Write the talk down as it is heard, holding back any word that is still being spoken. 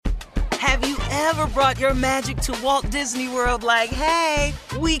Have you ever brought your magic to Walt Disney World like, hey,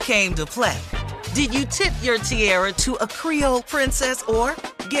 we came to play? Did you tip your tiara to a Creole princess or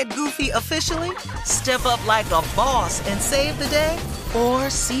get goofy officially? Step up like a boss and save the day? Or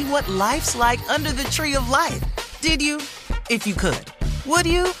see what life's like under the tree of life? Did you? If you could. Would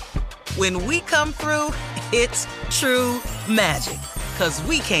you? When we come through, it's true magic. 'Cause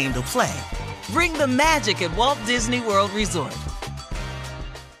we came to play. Bring the magic at Walt Disney World Resort.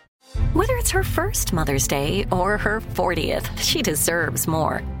 Whether it's her first Mother's Day or her 40th, she deserves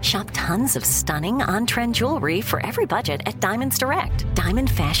more. Shop tons of stunning on-trend jewelry for every budget at Diamonds Direct. Diamond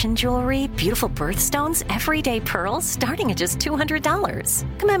fashion jewelry, beautiful birthstones, everyday pearls starting at just $200.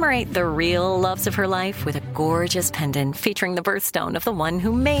 Commemorate the real loves of her life with a gorgeous pendant featuring the birthstone of the one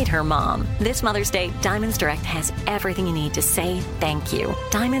who made her mom. This Mother's Day, Diamonds Direct has everything you need to say thank you.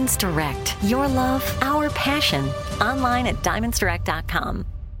 Diamonds Direct. Your love, our passion. Online at diamondsdirect.com.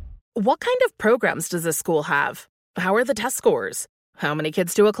 What kind of programs does this school have? How are the test scores? How many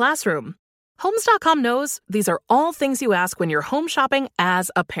kids to a classroom? Homes.com knows these are all things you ask when you're home shopping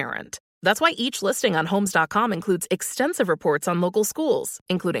as a parent. That's why each listing on Homes.com includes extensive reports on local schools,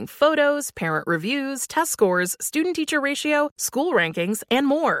 including photos, parent reviews, test scores, student-teacher ratio, school rankings, and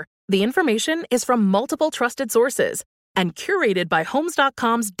more. The information is from multiple trusted sources and curated by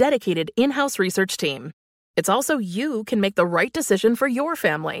Homes.com's dedicated in-house research team. It's also you can make the right decision for your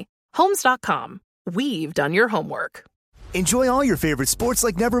family. Homes.com. We've done your homework. Enjoy all your favorite sports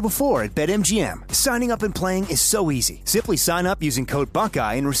like never before at BetMGM. Signing up and playing is so easy. Simply sign up using code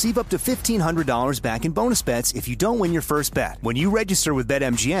Buckeye and receive up to $1,500 back in bonus bets if you don't win your first bet. When you register with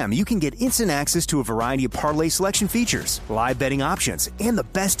BetMGM, you can get instant access to a variety of parlay selection features, live betting options, and the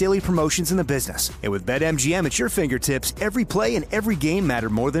best daily promotions in the business. And with BetMGM at your fingertips, every play and every game matter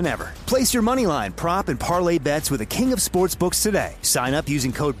more than ever. Place your moneyline, prop, and parlay bets with the king of sportsbooks today. Sign up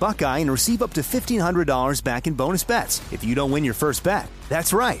using code Buckeye and receive up to $1,500 back in bonus bets if you don't win your first bet.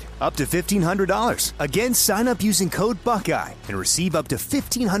 That's right, up to $1,500. Again, sign up using code Buckeye and receive up to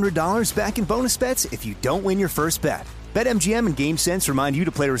 $1,500 back in bonus bets if you don't win your first bet. BetMGM and GameSense remind you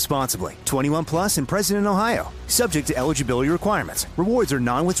to play responsibly. 21 plus and present in Ohio. Subject to eligibility requirements. Rewards are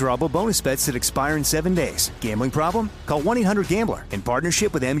non-withdrawable bonus bets that expire in 7 days. Gambling problem? Call 1-800-GAMBLER in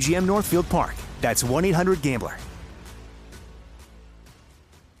partnership with MGM Northfield Park. That's 1-800-GAMBLER.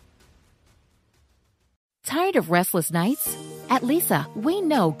 Tired of restless nights? At Leesa, we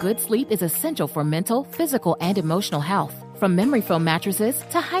know good sleep is essential for mental, physical, and emotional health. From memory foam mattresses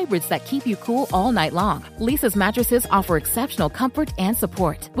to hybrids that keep you cool all night long, Leesa's mattresses offer exceptional comfort and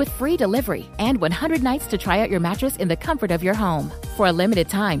support with free delivery and 100 nights to try out your mattress in the comfort of your home. For a limited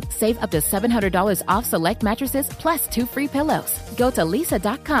time, save up to $700 off select mattresses plus 2 free pillows. Go to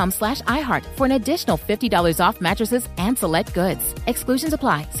leesa.com/iHeart for an additional $50 off mattresses and select goods. Exclusions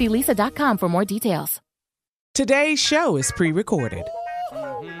apply. See leesa.com for more details. Today's show is pre-recorded.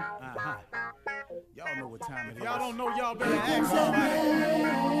 Y'all know what time it is. Y'all don't know, y'all better ask somebody.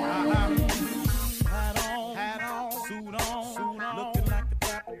 Hat on, suit on, looking like the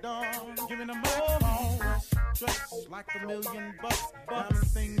Dapper Dawn, giving them microphone, dressed like $1 million, diamond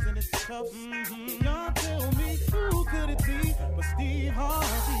things in its cuffs. Y'all tell me who could it be but Steve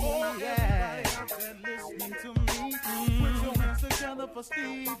Harvey? Yeah, listening to me. Put your hands together for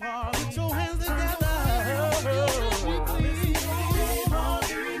Steve Harvey. Put your hands together. Steve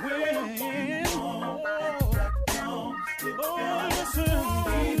Harvey. Oh, listen,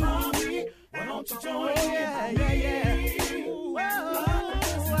 Steve Harvey. Why don't you join me? Yeah.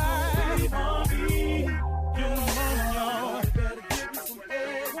 Steve Harvey. Get them on, y'all. Better give me some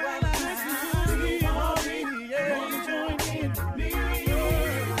eggs while I listen to Steve Harvey. Yeah, you join in with me.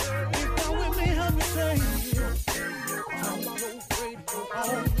 If you're with me, help me say turn your radio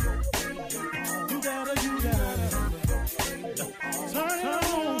on. You gotta turn it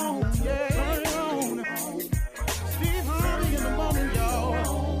on. Yeah, turn it on. Steve Harvey in the morning,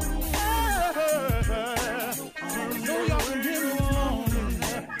 y'all. So y'all can get me on.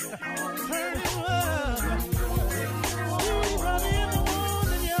 Turn it up. Steve Harvey in the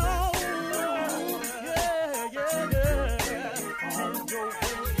morning, y'all. Yeah. Turn your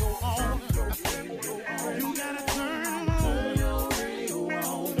radio on. You gotta turn your radio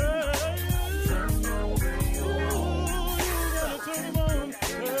on. Turn your radio on. You gotta turn it on.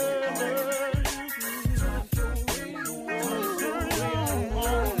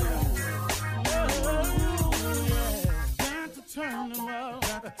 Turn them up,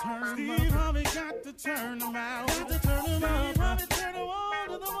 Steve Harvey got to turn them out. Got to turn them out. Harvey turn them on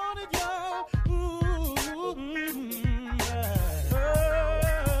to the morning, y'all. Yeah.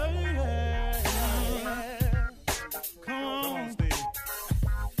 Come on, Steve.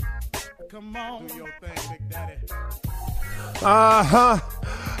 Come on, do your thing, Big Daddy.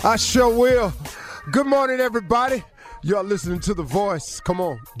 I sure will. Good morning, everybody. Y'all listening to The Voice. Come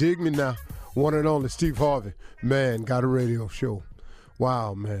on, dig me now. One and only Steve Harvey. Man, got a radio show.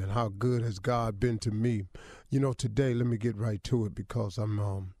 Wow, man, how good has God been to me? You know, today, let me get right to it because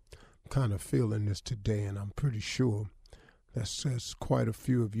I'm kind of feeling this today, and I'm pretty sure there's quite a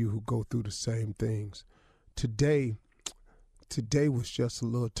few of you who go through the same things. Today was just a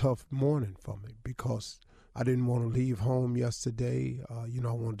little tough morning for me because I didn't want to leave home yesterday. I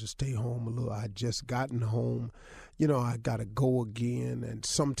wanted to stay home a little. I had just gotten home. I got to go again. And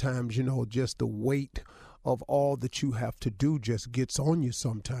sometimes, just the weight of all that you have to do just gets on you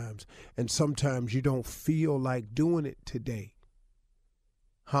sometimes. And sometimes you don't feel like doing it today.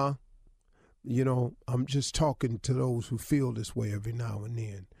 Huh? I'm just talking to those who feel this way every now and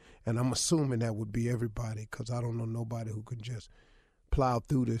then. And I'm assuming that would be everybody because I don't know nobody who can just plow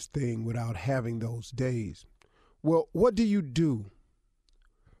through this thing without having those days. Well, what do you do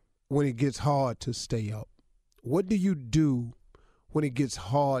when it gets hard to stay up? What do you do when it gets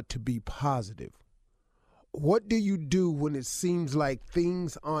hard to be positive? What do you do when it seems like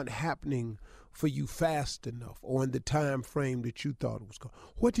things aren't happening for you fast enough or in the time frame that you thought it was going?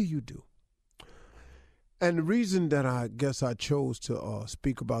 What do you do? And the reason that I guess I chose to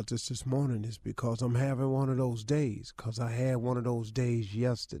speak about this morning is because I'm having one of those days, because I had one of those days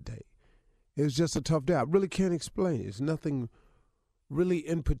yesterday. It was just a tough day. I really can't explain it. It's nothing really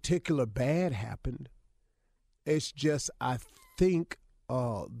in particular bad happened. It's just I think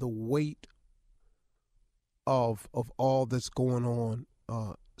the weight of all that's going on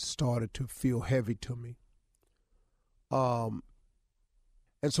started to feel heavy to me.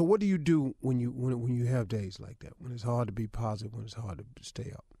 And so what do you do when you have days like that, when it's hard to be positive, when it's hard to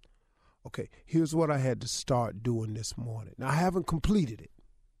stay up? Okay, here's what I had to start doing this morning. Now, I haven't completed it.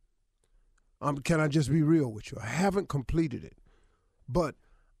 Can I just be real with you? I haven't completed it, but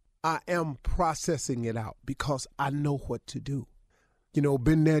I am processing it out because I know what to do.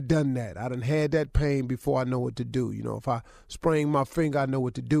 Been there, done that. I done had that pain before I know what to do. If I sprain my finger, I know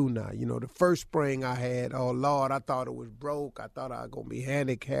what to do now. The first sprain I had, oh, Lord, I thought it was broke. I thought I was going to be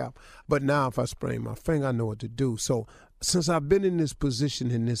handicapped. But now if I sprain my finger, I know what to do. So since I've been in this position,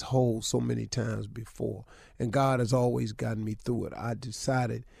 in this hole so many times before, and God has always gotten me through it, I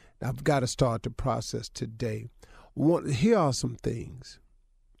decided I've got to start the process today. Here are some things.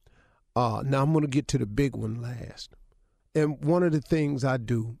 Now I'm going to get to the big one last. And one of the things I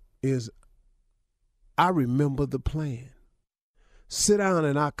do is I remember the plan. Sit down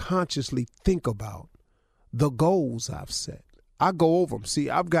and I consciously think about the goals I've set. I go over them. See,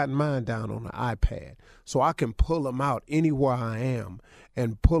 I've got mine down on the iPad, so I can pull them out anywhere I am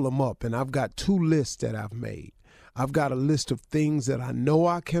and pull them up. And I've got 2 lists that I've made. I've got a list of things that I know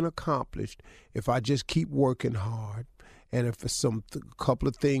I can accomplish if I just keep working hard. And if a couple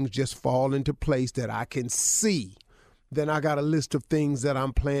of things just fall into place that I can see, then I got a list of things that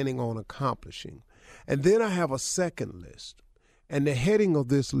I'm planning on accomplishing. And then I have a second list. And the heading of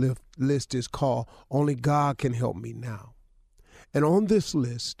this list is called Only God Can Help Me Now. And on this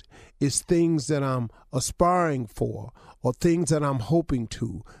list is things that I'm aspiring for or things that I'm hoping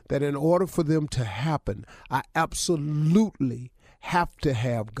to, that in order for them to happen, I absolutely have to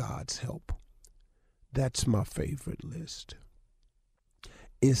have God's help. That's my favorite list.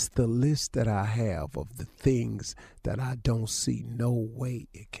 It's the list that I have of the things that I don't see no way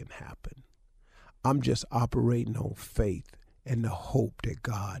it can happen. I'm just operating on faith and the hope that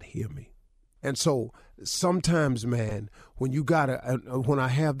God hear me. And so sometimes, man, when I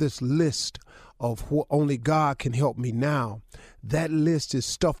have this list of what only God can help me now, that list is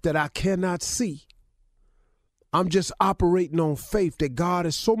stuff that I cannot see. I'm just operating on faith that God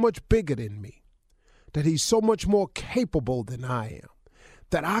is so much bigger than me, that he's so much more capable than I am,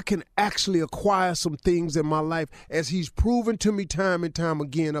 that I can actually acquire some things in my life, as he's proven to me time and time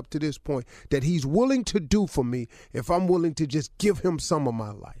again up to this point, that he's willing to do for me if I'm willing to just give him some of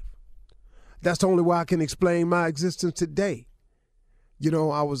my life. That's the only way I can explain my existence today.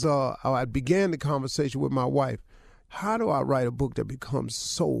 I began the conversation with my wife. How do I write a book that becomes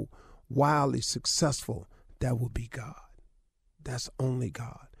so wildly successful? That would be God. That's only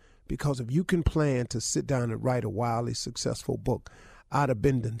God. Because if you can plan to sit down and write a wildly successful book, I'd have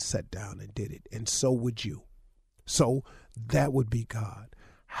been done sat down and did it, and so would you. So that would be God.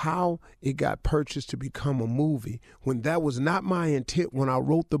 How it got purchased to become a movie when that was not my intent when I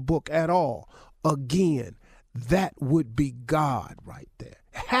wrote the book at all. Again, that would be God right there.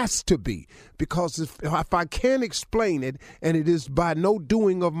 It has to be, because if I can't explain it and it is by no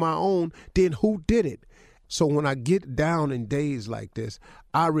doing of my own, then who did it? So when I get down in days like this,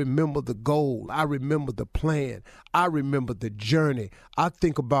 I remember the goal. I remember the plan. I remember the journey. I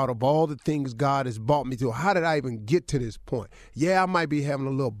think about of all the things God has brought me through. How did I even get to this point? Yeah, I might be having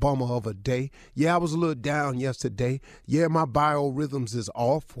a little bummer of a day. Yeah, I was a little down yesterday. Yeah, my biorhythms is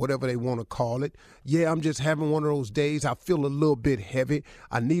off, whatever they want to call it. Yeah, I'm just having one of those days. I feel a little bit heavy.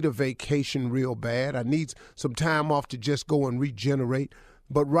 I need a vacation real bad. I need some time off to just go and regenerate.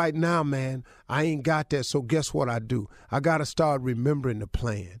 But right now, man, I ain't got that. So guess what I do? I got to start remembering the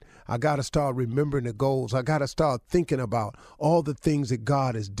plan. I got to start remembering the goals. I got to start thinking about all the things that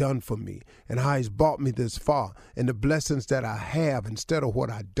God has done for me and how he's brought me this far and the blessings that I have instead of what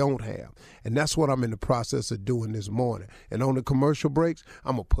I don't have. And that's what I'm in the process of doing this morning. And on the commercial breaks,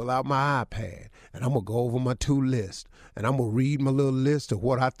 I'm going to pull out my iPad and I'm going to go over my to list and I'm going to read my little list of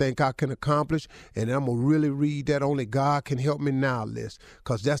what I think I can accomplish. And I'm going to really read that Only God Can Help Me Now list,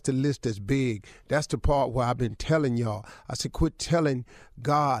 because that's the list that's big. That's the part where I've been telling y'all. I said, quit telling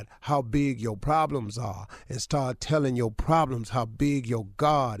God how big your problems are and start telling your problems how big your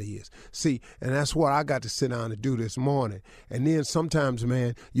God is. See, and that's what I got to sit down and do this morning. And then sometimes,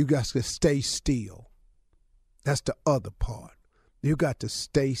 man, you got to stay still. That's the other part. You got to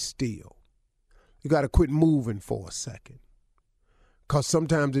stay still. You got to quit moving for a second. Because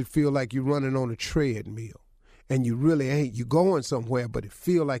sometimes it feels like you're running on a treadmill. And you really ain't. You're going somewhere, but it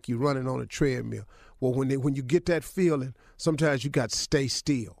feel like you're running on a treadmill. Well, when you get that feeling, sometimes you got to stay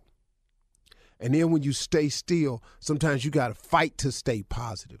still. And then when you stay still, sometimes you got to fight to stay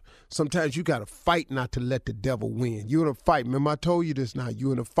positive. Sometimes you got to fight not to let the devil win. You're in a fight. Remember, I told you this now.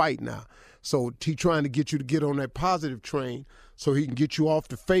 You're in a fight now. So he's trying to get you to get on that positive train so he can get you off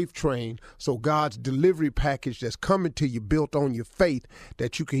the faith train. So God's delivery package that's coming to you built on your faith,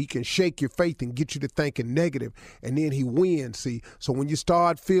 that he can shake your faith and get you to thinking negative. And then he wins, see. So when you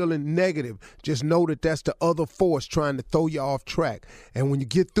start feeling negative, just know that that's the other force trying to throw you off track. And when you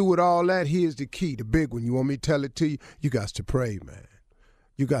get through with all that, here's the key, the big one. You want me to tell it to you? You got to pray, man.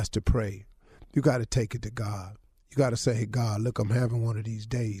 You got to pray. You got to take it to God. You got to say, hey, God, look, I'm having one of these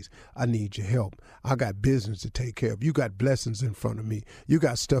days. I need your help. I got business to take care of. You got blessings in front of me. You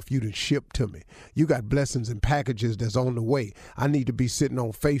got stuff you done shipped to me. You got blessings and packages that's on the way. I need to be sitting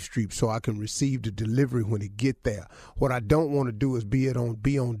on Faith Street so I can receive the delivery when it get there. What I don't want to do is be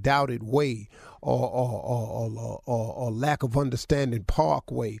on Doubted Way or lack of understanding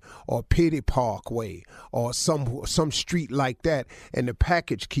Parkway or Pity Parkway or some street like that, and the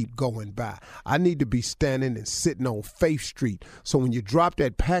package keep going by. I need to be standing and sitting on Faith Street, so when you drop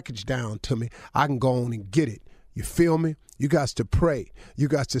that package down to me, I can go on and get it. You feel me? You got to pray. You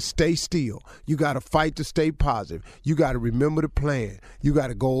got to stay still. You got to fight to stay positive. You got to remember the plan. You got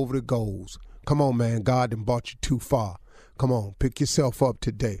to go over the goals. Come on, man. God done brought you too far. Come on, pick yourself up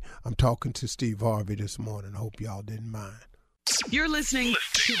today. I'm talking to Steve Harvey this morning. I hope y'all didn't mind. You're listening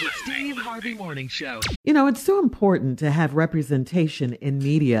to the Steve Harvey Morning Show. You know, it's so important to have representation in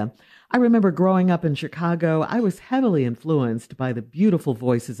media. I remember growing up in Chicago, I was heavily influenced by the beautiful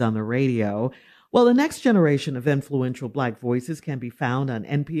voices on the radio. Well, the next generation of influential Black voices can be found on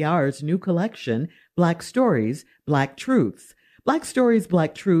NPR's new collection, Black Stories, Black Truths. Black Stories,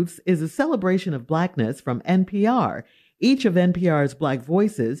 Black Truths is a celebration of Blackness from NPR. Each of NPR's Black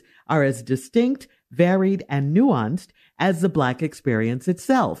voices are as distinct, varied, and nuanced as the Black experience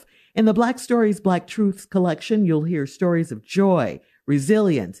itself. In the Black Stories, Black Truths collection, you'll hear stories of joy,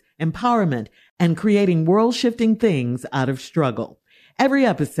 resilience, empowerment, and creating world-shifting things out of struggle. Every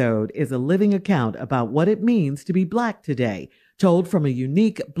episode is a living account about what it means to be Black today, told from a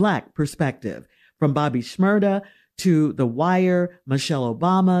unique Black perspective. From Bobby Shmurda to The Wire, Michelle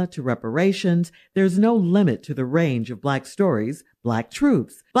Obama, to reparations, there's no limit to the range of Black stories, Black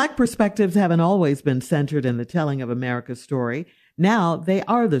truths. Black perspectives haven't always been centered in the telling of America's story. Now they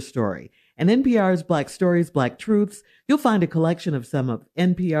are the story. In NPR's Black Stories, Black Truths, you'll find a collection of some of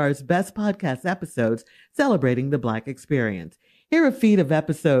NPR's best podcast episodes celebrating the Black experience. Hear a feed of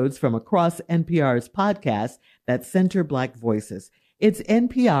episodes from across NPR's podcasts that center Black voices. It's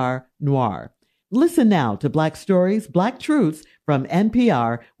NPR Noir. Listen now to Black Stories, Black Truths from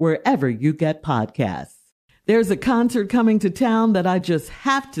NPR, wherever you get podcasts. There's a concert coming to town that I just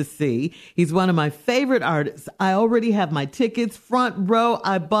have to see. He's one of my favorite artists. I already have my tickets, front row.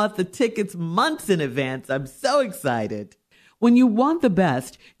 I bought the tickets months in advance. I'm so excited. When you want the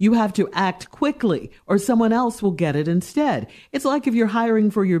best, you have to act quickly or someone else will get it instead. It's like if you're hiring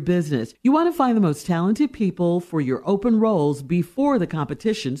for your business. You want to find the most talented people for your open roles before the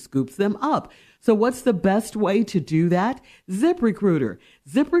competition scoops them up. So what's the best way to do that? ZipRecruiter.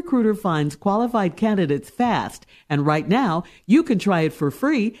 ZipRecruiter finds qualified candidates fast. And right now, you can try it for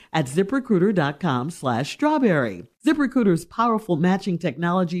free at ZipRecruiter.com/strawberry. ZipRecruiter's powerful matching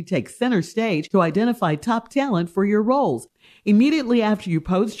technology takes center stage to identify top talent for your roles. Immediately after you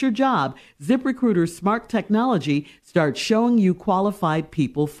post your job, ZipRecruiter's smart technology starts showing you qualified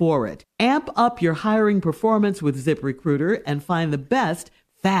people for it. Amp up your hiring performance with ZipRecruiter and find the best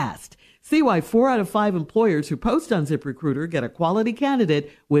fast. See why 4 out of 5 employers who post on ZipRecruiter get a quality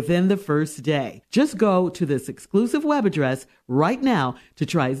candidate within the first day. Just go to this exclusive web address right now to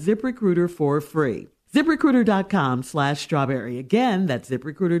try ZipRecruiter for free. ZipRecruiter.com/strawberry. Again, that's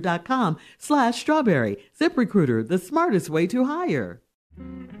ZipRecruiter.com/strawberry. ZipRecruiter, the smartest way to hire.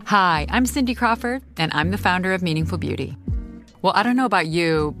 Hi, I'm Cindy Crawford, and I'm the founder of Meaningful Beauty. Well, I don't know about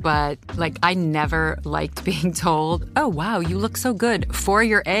you, but I never liked being told, oh, wow, you look so good for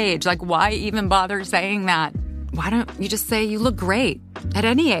your age. Why even bother saying that? Why don't you just say you look great at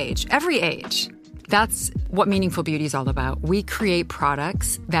any age, every age? That's what Meaningful Beauty is all about. We create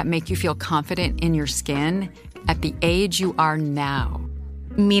products that make you feel confident in your skin at the age you are now.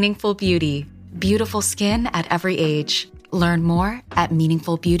 Meaningful Beauty. Beautiful skin at every age. Learn more at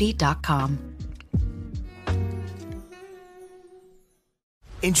meaningfulbeauty.com.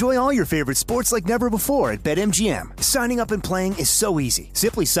 Enjoy all your favorite sports like never before at BetMGM. Signing up and playing is so easy.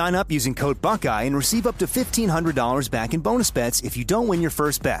 Simply sign up using code Buckeye and receive up to $1,500 back in bonus bets if you don't win your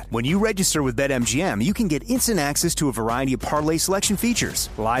first bet. When you register with BetMGM, you can get instant access to a variety of parlay selection features,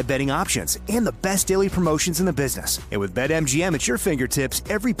 live betting options, and the best daily promotions in the business. And with BetMGM at your fingertips,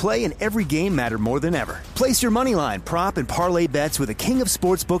 every play and every game matter more than ever. Place your moneyline, prop, and parlay bets with the king of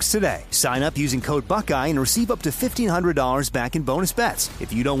sportsbooks today. Sign up using code Buckeye and receive up to $1,500 back in bonus bets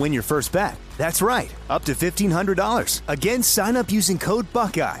if you don't win your first bet. That's right, up to $1,500. Again, sign up using code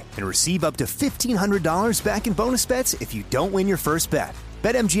Buckeye and receive up to $1,500 back in bonus bets if you don't win your first bet.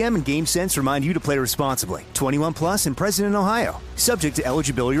 BetMGM and GameSense remind you to play responsibly. 21 plus and present in Ohio. Subject to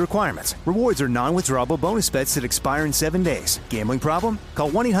eligibility requirements. Rewards are non-withdrawable bonus bets that expire in 7 days. Gambling problem?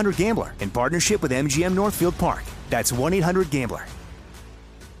 Call 1-800-GAMBLER in partnership with MGM Northfield Park. That's 1-800-GAMBLER.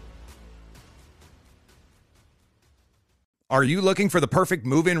 Are you looking for the perfect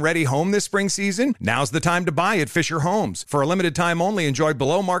move-in ready home this spring season? Now's the time to buy at Fisher Homes. For a limited time only, enjoy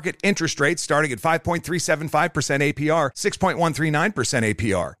below-market interest rates starting at 5.375% APR, 6.139%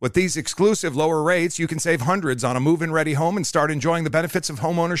 APR. With these exclusive lower rates, you can save hundreds on a move-in ready home and start enjoying the benefits of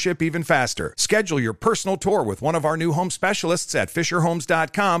home ownership even faster. Schedule your personal tour with one of our new home specialists at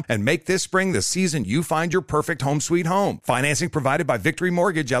FisherHomes.com and make this spring the season you find your perfect home sweet home. Financing provided by Victory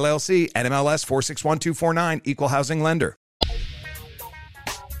Mortgage, LLC, NMLS 461249, Equal Housing Lender.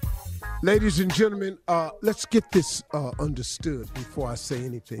 Ladies and gentlemen, let's get this understood before I say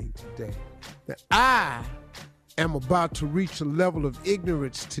anything today. That I am about to reach a level of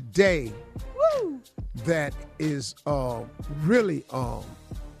ignorance today that is really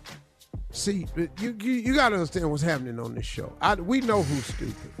see, you got to understand what's happening on this show. We know who's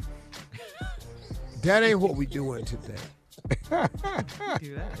stupid. That ain't what we doing today. Do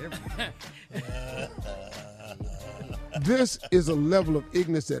that every This is a level of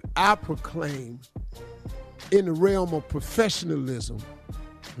ignorance that I proclaim in the realm of professionalism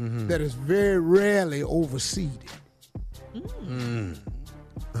that is very rarely overseeded.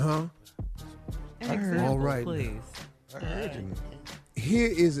 Huh? An example, all right, please. I heard you. Here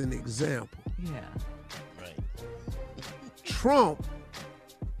is an example. Yeah. Right. Trump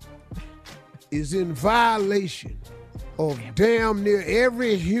is in violation of damn near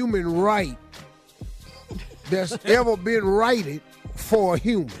every human right that's ever been righted for a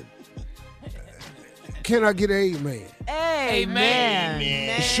human. Can I get an amen?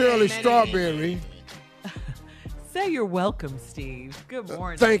 Amen. Shirley Strawberry. Say you're welcome, Steve. Good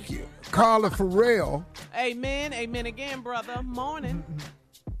morning. Thank you. Carla Farrell. Amen. Amen again, brother. Morning.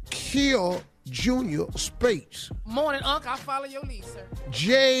 Kill Junior Spates. Morning, Unc. I follow your lead, sir.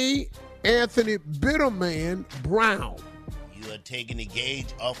 J. Anthony Bitterman Brown. You are taking the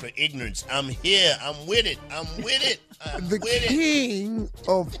gauge off of ignorance. I'm here. I'm with it. I'm with it. The king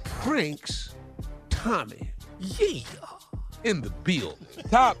of pranks, Tommy. Yeah. In the building.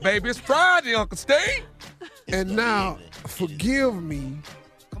 Top, baby. It's Friday, Uncle Steve. And now, forgive me,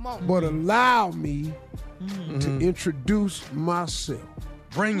 but allow me to introduce myself.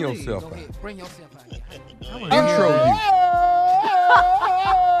 Bring yourself out. Ahead. Bring yourself out here. Intro you.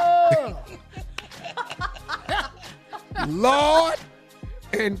 Lord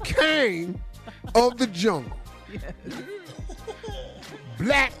and King of the jungle.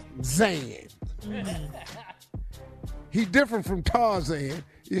 Blackzan. He different from Tarzan.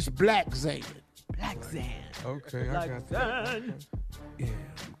 It's Blackzan. Blackzan. Okay, I got that. Blackzan. Yeah,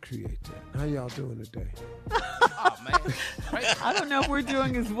 I'm create that. How y'all doing today? Oh, man. I don't know if we're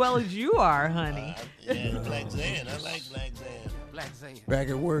doing as well as you are, honey. Yeah, Blackzan. I like Blackzan. Blackzan. Back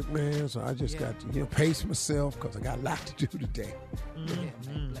at work, man, so I just got to pace myself because I got a lot to do today. Yeah,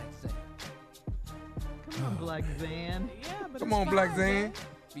 man, Blackzan. Come on, Blackzan. Yeah, but Come it's on, fine, Blackzan. man.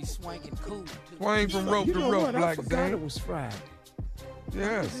 Be swinging cool, too. Swing from rope You to know rope, what? I forgot Blackzan. it was Friday. You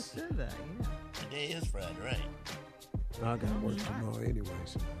Yes. said that, yeah. Today is Friday, right? I got to work tomorrow anyway,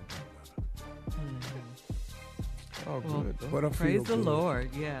 so. Oh, Well, good. though. But I feel praise the good.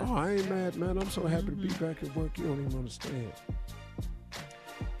 Lord, yeah. Oh, I ain't mad, man. I'm so happy to be back at work. You don't even understand.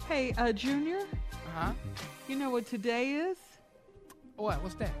 Hey, Junior, Uh-huh. you know what today is? What?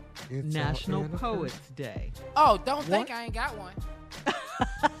 What's that? It's National all in the Poets Day. Oh, don't think I ain't got one.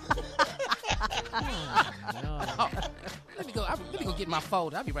 Let me go get my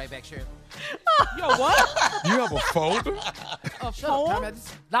folder. I'll be right back, Sharon. Yo, what? You have a folder? Shut up, Tommy.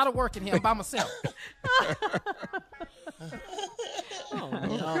 There's a lot of work in here. I'm by myself.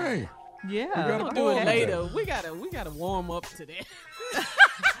 Okay. Yeah. gotta Do it Okay. later. We gotta warm up to that.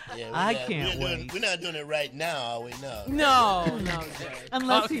 Yeah, I can't we're wait. We're not doing it right now, are we? No. No,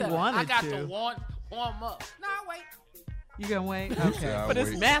 Unless he wanted I got to. to warm up. No, wait. You gonna wait? Okay. Yeah, For this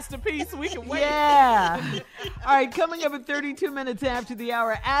wait. masterpiece, we can wait. Yeah. All right, coming up at 32 minutes after the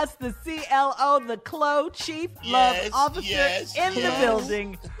hour, ask the CLO, the CLO, Chief Love Yes, Officer yes, in the yes.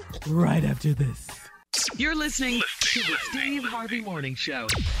 building, right after this. You're listening to the Steve Harvey Morning Show.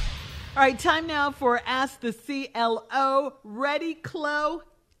 All right, time now for Ask the CLO. Ready, CLO?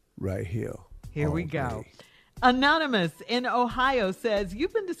 Right here. Here we All go. day. Anonymous in Ohio says,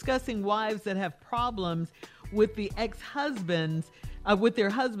 you've been discussing wives that have problems with the ex-husbands, with their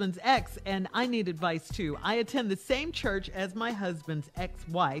husband's ex, and I need advice too. I attend the same church as my husband's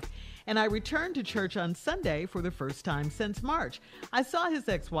ex-wife, and I returned to church on Sunday for the first time since March. I saw his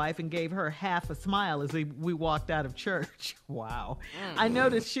ex-wife and gave her half a smile as we walked out of church. Wow. I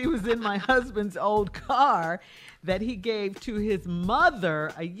noticed she was in my husband's old car that he gave to his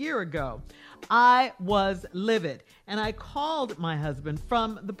mother a year ago. I was livid, and I called my husband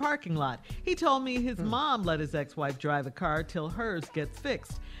from the parking lot. He told me his mom let his ex-wife drive the car till hers gets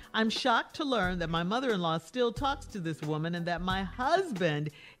fixed. I'm shocked to learn that my mother-in-law still talks to this woman and that my husband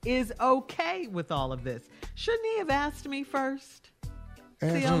is okay with all of this. Shouldn't he have asked me first?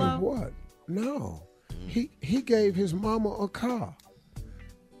 Ask CLO? him what? No. He gave his mama a car.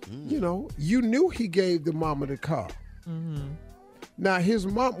 You know, you knew he gave the mama the car. Now, his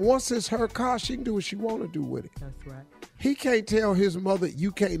mom, once it's her car, she can do what she want to do with it. That's right. He can't tell his mother,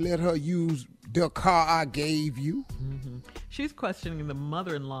 you can't let her use the car I gave you. She's questioning the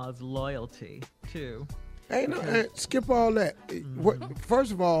mother-in-law's loyalty, too. Skip all that.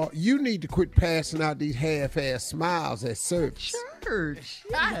 First of all, you need to quit passing out these half-ass smiles at service. Church,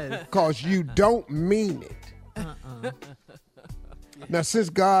 yes. Because you don't mean it. Now, since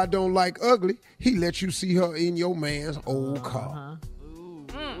God don't like ugly, he lets you see her in your man's old car.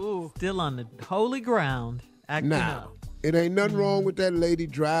 Still on the holy ground, acting Now, up. it ain't nothing wrong with that lady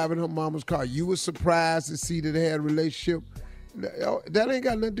driving her mama's car. You were surprised to see that they had a relationship. That ain't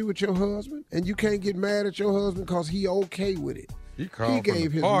got nothing to do with your husband. And you can't get mad at your husband because he okay with it. He called from gave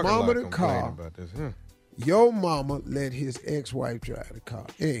the his parking mama lot the complaining car. about this, huh? Your mama let his ex-wife drive the car.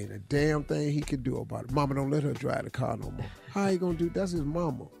 There ain't a damn thing he can do about it. Mama don't let her drive the car no more. How he gonna do? That's his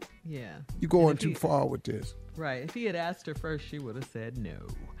mama. Yeah. You going And if too he- far with this. Right. If he had asked her first, she would have said no.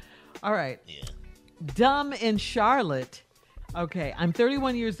 All right. Yeah. Dumb in Charlotte. Okay, I'm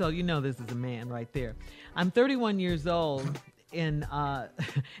 31 years old. You know this is a man right there. I'm 31 years old, and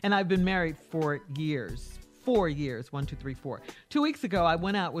I've been married for years. 4 years. 1, 2, 3, 4. 2 weeks ago, I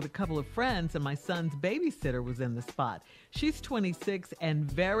went out with a couple of friends, and my son's babysitter was in the spot. She's 26 and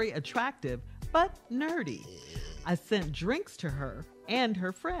very attractive, but nerdy. I sent drinks to her and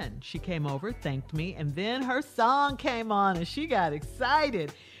her friend. She came over, thanked me, and then her song came on, and she got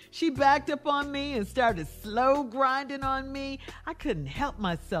excited. She backed up on me and started slow grinding on me. I couldn't help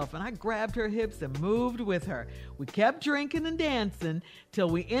myself, and I grabbed her hips and moved with her. We kept drinking and dancing till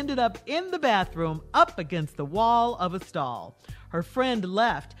we ended up in the bathroom up against the wall of a stall. Her friend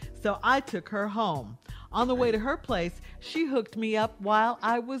left, so I took her home. On the way to her place, she hooked me up while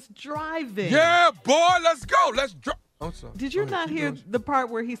I was driving. Yeah, boy, let's go. Let's drive. I'm sorry. Did you Go ahead, not keep hear going. the part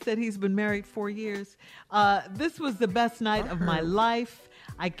where he said he's been married 4 years? This was the best night of my life.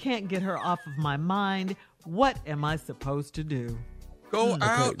 I can't get her off of my mind. What am I supposed to do? Go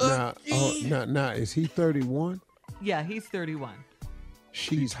out Now, is he 31? Yeah, he's 31.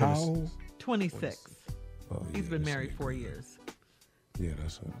 She's how old? 26. Oh, He's yeah, been this married ain't 4 good. years. Yeah,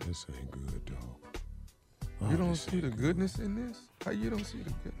 this ain't good, dog. You don't see the goodness in this? How you don't see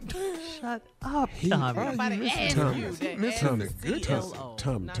the goodness? Shut up,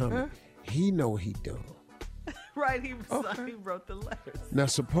 Tommy. Tommy. He know he dumb. Right, he wrote the letters. Now,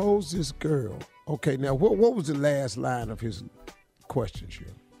 suppose this girl. Okay, now what was the last line of his question,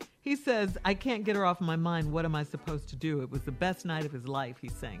 Sharon? He says, I can't get her off my mind. What am I supposed to do? It was the best night of his life,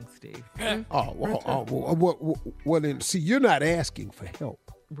 he's saying, Steve. Well, then, see, you're not asking for help.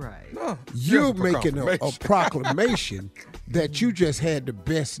 Right. No, you're making a proclamation that you just had the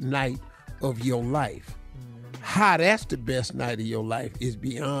best night of your life. How that's the best night of your life is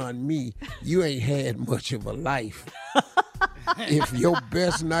beyond me. You ain't had much of a life. If your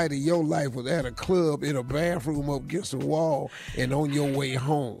best night of your life was at a club, in a bathroom up against a wall, and on your way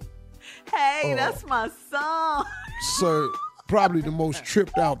home. Hey, that's my song. Sir, probably the most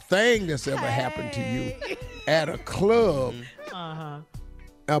tripped out thing that's ever happened to you at a club.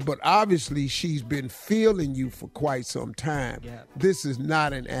 But obviously, she's been feeling you for quite some time. Yep. This is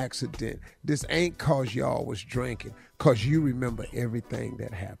not an accident. This ain't cause y'all was drinking, cause you remember everything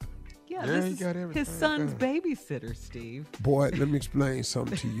that happened. Yeah, this is his son's babysitter, Steve. Boy, let me explain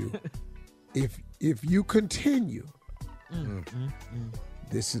something to you. If you continue,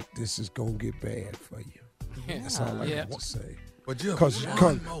 this is gonna get bad for you. That's all I have to say.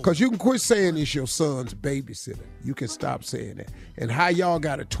 Because you can quit saying it's your son's babysitter. You can stop saying that. And how y'all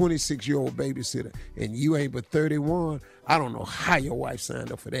got a 26-year-old babysitter and you ain't but 31, I don't know how your wife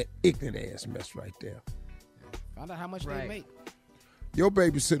signed up for that ignorant-ass mess right there. Find out how much they make. Your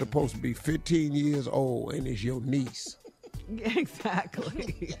babysitter supposed to be 15 years old and is your niece.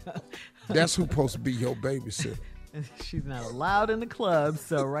 Exactly. That's who's supposed to be your babysitter. She's not allowed in the club,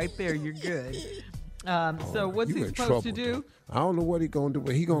 so right there you're good. So what's he supposed to do? I don't know what he's going to do,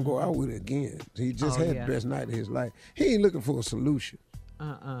 but he's going to go out with it again. He just had the best night of his life. He ain't looking for a solution.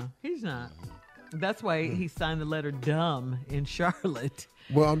 He's not. That's why he signed the letter dumb in Charlotte.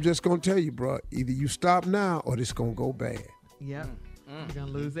 Well, I'm just going to tell you, bro, either you stop now or this going to go bad. Yep. You're going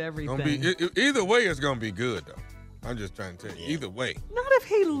to lose everything. Either way, it's going to be good, though. I'm just trying to tell you. Either way. Not if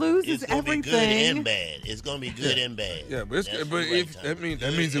he loses everything. It's going to be good and bad. It's going to be good and bad. Yeah, but that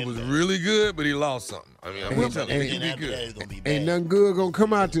means it was really good, but he lost something. I mean, I'm going to tell you, it could be good. Ain't nothing good going to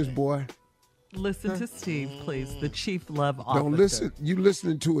come out this boy. Listen to Steve, please, the chief love officer. Don't listen. You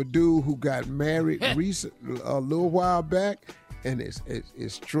listening to a dude who got married a little while back and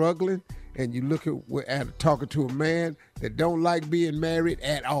is struggling, and you look at talking to a man that don't like being married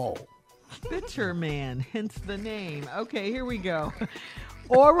at all. Bitter man, hence the name. Okay, here we go.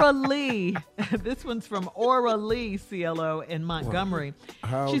 Aura Lee. This one's from Aura Lee, CLO in Montgomery.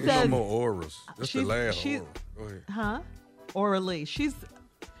 She says, no more auras. That's the last aura. Go ahead. Huh? Aura Lee. She's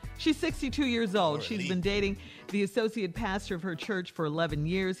 62 years old. She's been dating the associate pastor of her church for 11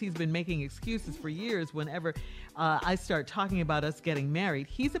 years. He's been making excuses for years whenever I start talking about us getting married.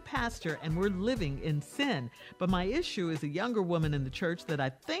 He's a pastor and we're living in sin. But my issue is a younger woman in the church that I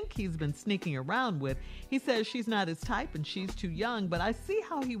think he's been sneaking around with. He says she's not his type and she's too young, but I see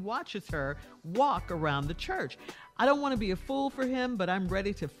how he watches her walk around the church. I don't want to be a fool for him, but I'm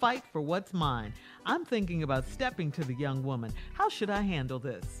ready to fight for what's mine. I'm thinking about stepping to the young woman. How should I handle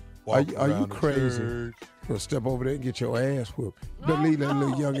this? Are you crazy? You're going to step over there and get your ass whooped. Don't leave that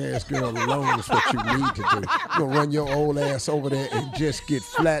little young ass girl alone. That's what you need to do. You're going to run your old ass over there and just get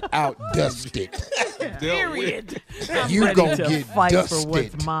flat out dusted. Period. You going to get fight dusted. For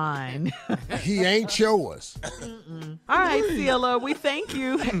what's mine. He ain't yours. All right, CLO, we thank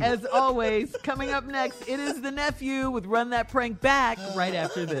you as always. Coming up next, it is the nephew with Run That Prank Back right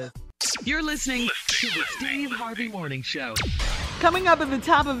after this. You're listening to the Steve Harvey Morning Show. Coming up at the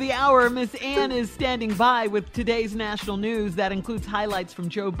top of the hour, Miss Ann is standing by with today's national news. That includes highlights from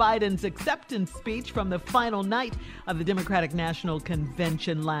Joe Biden's acceptance speech from the final night of the Democratic National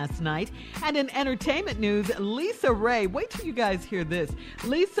Convention last night. And in entertainment news, Lisa Ray, wait till you guys hear this.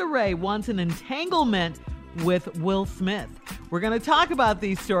 Lisa Ray wants an entanglement with Will Smith. We're going to talk about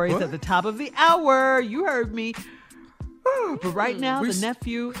these stories at the top of the hour. You heard me. But right now, the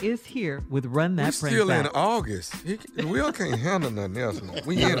nephew is here with Run That Prank Back. We're still in August. Will can't handle nothing else.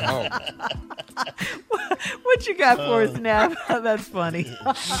 We in August. What you got for us now? That's funny.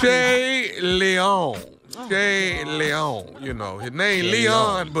 Shay Leon. Shay Leon. You know, his name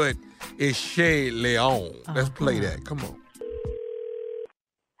Leon, but it's Shay Leon. Let's play that. Come on.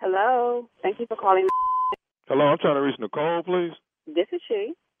 Hello. Thank you for calling. Hello, I'm trying to reach Nicole, please. This is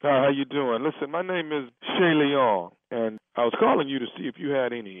she. Hi, how you doing? Listen, my name is Shay Leon, and I was calling you to see if you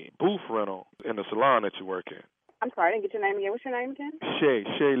had any booth rental in the salon that you work in. I'm sorry, I didn't get your name again. What's your name again?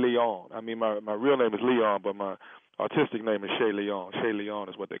 Shay Leon. I mean, my real name is Leon, but my artistic name is Shay Leon. Shay Leon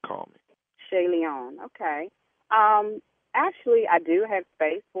is what they call me. Shay Leon. Okay. Actually, I do have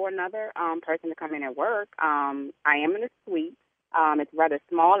space for another person to come in and work. I am in a suite. It's rather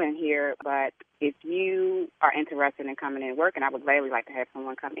small in here, but if you are interested in coming in and working, I would gladly like to have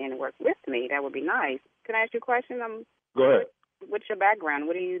someone come in and work with me. That would be nice. Can I ask you a question? Go ahead. What's your background?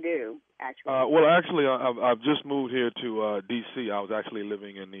 What do you do, actually? Actually, I've just moved here to D.C. I was actually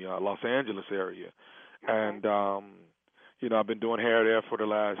living in the Los Angeles area. Okay. And, I've been doing hair there for the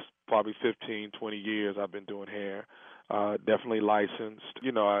last probably 15, 20 years. I've been doing hair. Definitely licensed.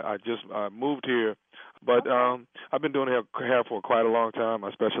 I just moved here, but I've been doing hair for quite a long time.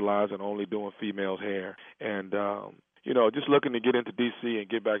 I specialize in only doing females' hair. And, just looking to get into D.C. and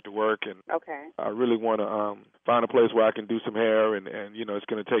get back to work. And I really want to find a place where I can do some hair. And it's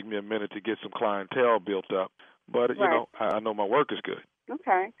going to take me a minute to get some clientele built up. But, I know my work is good.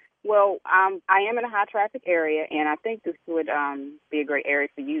 Okay. Well, I am in a high-traffic area, and I think this would be a great area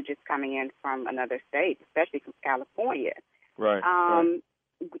for you just coming in from another state, especially from California. Right.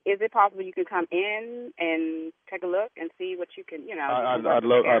 Is it possible you can come in and take a look and see what you can,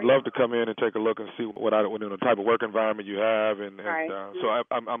 I'd love to come in and take a look and see what the type of work environment you have, and so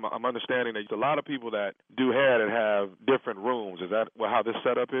I'm understanding that a lot of people that do hair that have different rooms. Is that how this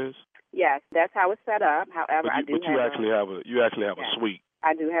setup is? Yes, that's how it's set up. However, you actually have a suite.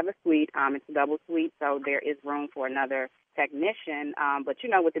 I do have a suite. It's a double suite, so there is room for another technician. But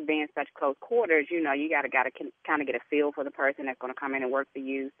with it being such close quarters, you gotta kind of get a feel for the person that's going to come in and work for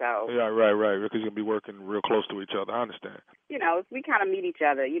you. So yeah, right. Because you're gonna be working real close to each other. I understand. If we kind of meet each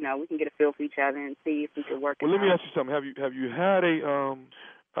other, we can get a feel for each other and see if we can work. Well, let me ask you something. Have you had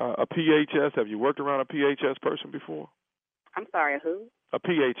a PHS? Have you worked around a PHS person before? I'm sorry, who? A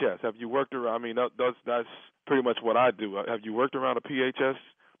PHS. Have you worked around? I mean, that's pretty much what I do. Have you worked around a PHS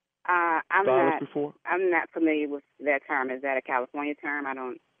stylist before? I'm not familiar with that term. Is that a California term?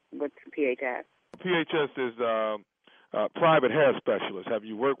 What's PHS? PHS is private hair specialist. Have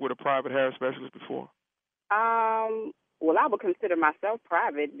you worked with a private hair specialist before? Well, I would consider myself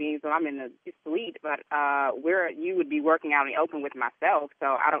private, being so I'm in the suite, but you would be working out in the open with myself, so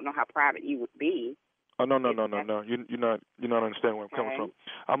I don't know how private you would be. Oh, no. You're not understanding where I'm coming from.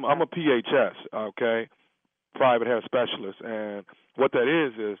 I'm a PHS, okay, private hair specialist, and what that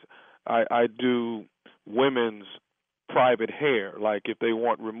is I do women's private hair, like if they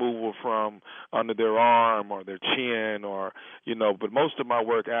want removal from under their arm or their chin, or but most of my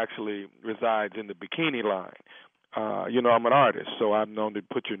work actually resides in the bikini line. I'm an artist, so I'm known to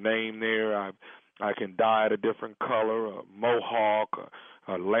put your name there. I can dye it a different color, a mohawk,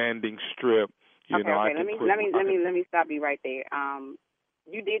 a landing strip. Let me stop you right there.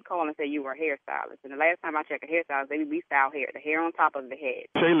 You did call and say you were a hairstylist, and the last time I checked a hairstylist, we style hair, the hair on top of the head.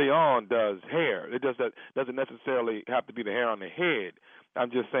 Shay Leon does hair. It doesn't necessarily have to be the hair on the head. I'm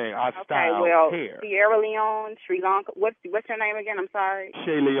just saying I style hair. Sierra Leone, Sri Lanka. What's your name again? I'm sorry.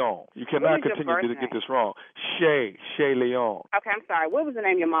 Shay Leon. You cannot continue to get this wrong. Shay Leon. Okay, I'm sorry. What was the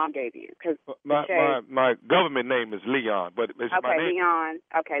name your mom gave you? Because my government name is Leon, but it's my name. Leon.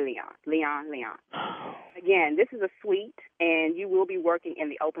 Okay, Leon. Again, this is a suite, and you will be working in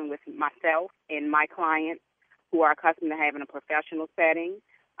the open with myself and my clients who are accustomed to having a professional setting.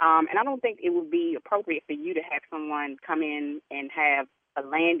 And I don't think it would be appropriate for you to have someone come in and have a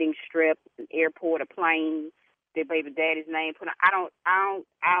landing strip, an airport, a plane, their baby daddy's name put on.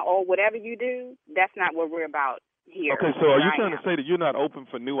 Or whatever you do, that's not what we're about here. Okay, so are you trying to say that you're not open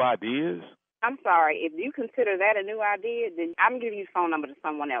for new ideas? I'm sorry. If you consider that a new idea, then I'm giving you the phone number to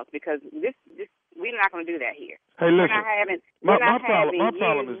someone else, because this we're not going to do that here. Hey, listen. My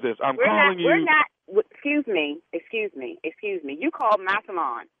problem is this. Excuse me. You called my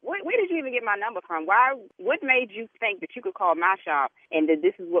salon. Where did you even get my number from? What made you think that you could call my shop and that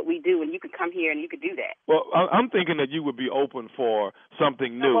this is what we do and you could come here and you could do that? Well, I'm thinking that you would be open for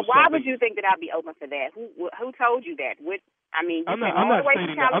something new. But why would you think that I'd be open for that? Who told you that? I'm not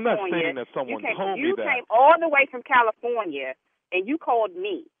stating that someone told me that. You came all the way from California and you called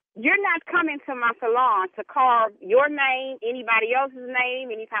me. You're not coming to my salon to carve your name, anybody else's name,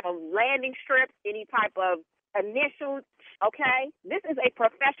 any type of landing strips, any type of initials, okay? This is a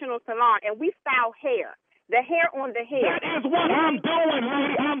professional salon, and we style hair. The hair on the head. That is what I'm doing,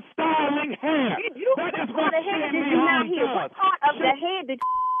 lady. I'm styling hair. What part of the head did you not hear? What part of the head did you...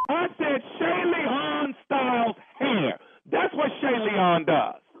 I said Shay Leon styles hair. That's what Shay Leon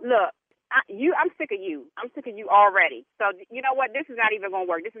does. Look. I'm sick of you. I'm sick of you already. So, you know what? This is not even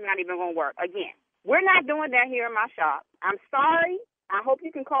going to work. Again, we're not doing that here in my shop. I'm sorry. I hope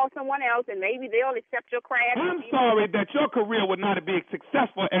you can call someone else, and maybe they'll accept your craft. I'm sorry that your career would not be as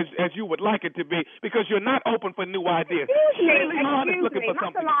successful as you would like it to be because you're not open for new ideas. Shay Leon is looking for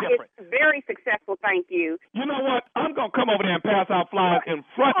something different. Is very successful, thank you. You know what? I'm going to come over there and pass out flyers in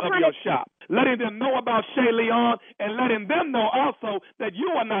front of your shop, letting them know about Shay Leon and letting them know also that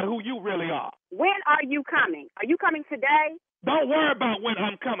you are not who you really are. When are you coming? Are you coming today? Don't worry about when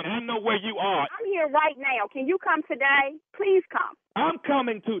I'm coming. I know where you are. I'm here right now. Can you come today? Please come. I'm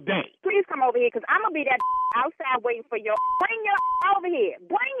coming today. Please come over here because I'm going to be that outside waiting for your. Bring your over here.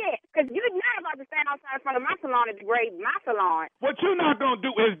 Bring it. Because you're not about to stand outside in front of my salon and degrade my salon. What you're not going to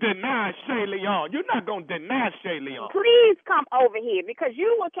do is deny Shay Leon. You're not going to deny Shay Leon. Please come over here because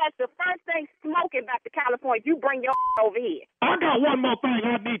you will catch the first thing smoking back to California if you bring your over here. I got one more thing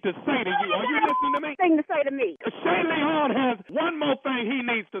I need to say to you. Are you listening to me? Thing to say to me. Shay Leon has one more thing he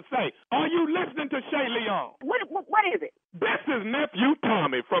needs to say. Are you listening to Shay Leon? What is it? This is nephew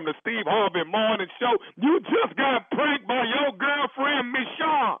Tommy from the Steve Harvey Morning Show. You just got pranked by your girlfriend, Miss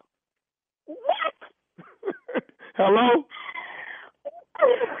Sharon. What? Hello?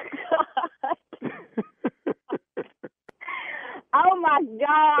 Oh, my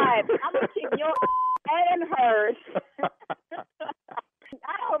God. I'm going to kick your and hers.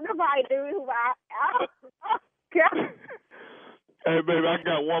 I hope nobody do. Oh, God. Hey, baby, I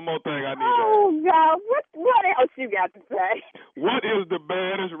got one more thing I need to ask. Oh, God. What else you got to say? What is the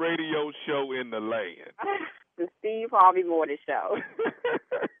baddest radio show in the land? The Steve Harvey Morning Show.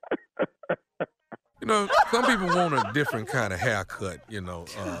 You know, some people want a different kind of haircut, you know,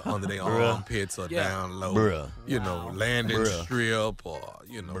 under their armpits or down low. You know, landing strip or,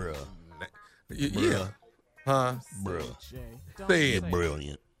 you know. Yeah. Huh? Say it.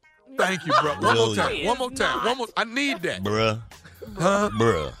 Brilliant. Thank you, bro. One more time. I need that. Huh?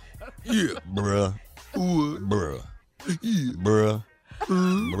 Yeah. Bruh.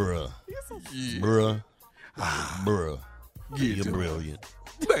 Yeah. You're brilliant.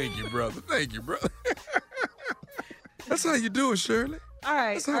 Thank you, brother. That's how you do it, Shirley. All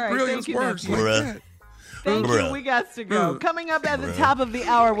right. That's how brilliance works. Like that. Thank you. We got to go. Coming up at the top of the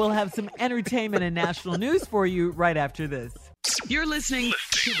hour, we'll have some entertainment and national news for you right after this. You're listening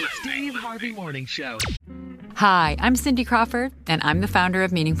to the Steve Harvey Morning Show. Hi, I'm Cindy Crawford, and I'm the founder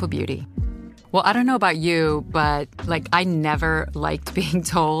of Meaningful Beauty. Well, I don't know about you, but I never liked being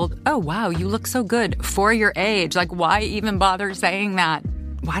told, oh, wow, you look so good for your age. Why even bother saying that?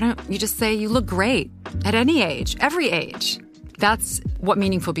 Why don't you just say you look great at any age, every age? That's what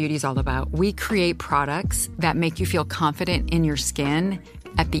Meaningful Beauty is all about. We create products that make you feel confident in your skin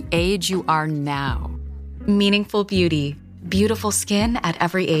at the age you are now. Meaningful Beauty. Beautiful skin at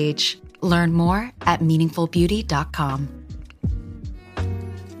every age. Learn more at meaningfulbeauty.com.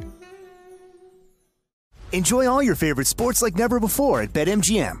 Enjoy all your favorite sports like never before at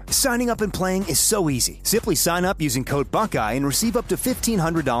BetMGM. Signing up and playing is so easy. Simply sign up using code Buckeye and receive up to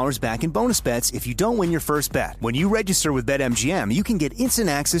 $1,500 back in bonus bets if you don't win your first bet. When you register with BetMGM, you can get instant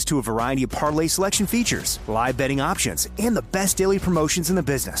access to a variety of parlay selection features, live betting options, and the best daily promotions in the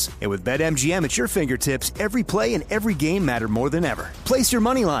business. And with BetMGM at your fingertips, every play and every game matter more than ever. Place your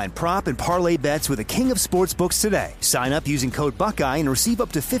moneyline, prop, and parlay bets with the king of sportsbooks today. Sign up using code Buckeye and receive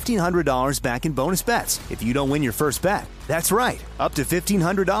up to $1,500 back in bonus bets if you don't win your first bet. That's right, up to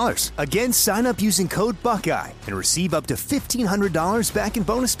 $1,500. Again, sign up using code Buckeye and receive up to $1,500 back in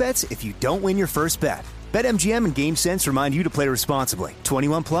bonus bets if you don't win your first bet. BetMGM and GameSense remind you to play responsibly.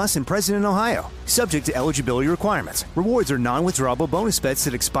 21 plus and present in Ohio. Subject to eligibility requirements. Rewards are non-withdrawable bonus bets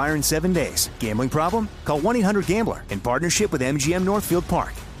that expire in 7 days. Gambling problem? Call 1-800-GAMBLER in partnership with MGM Northfield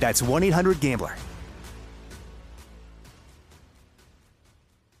Park. That's 1-800-GAMBLER.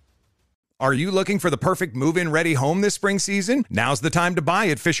 Are you looking for the perfect move-in ready home this spring season? Now's the time to buy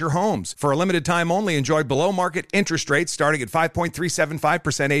at Fisher Homes. For a limited time only, enjoy below-market interest rates starting at 5.375%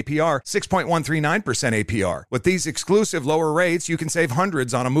 APR, 6.139% APR. With these exclusive lower rates, you can save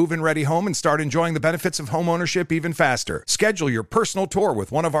hundreds on a move-in ready home and start enjoying the benefits of homeownership even faster. Schedule your personal tour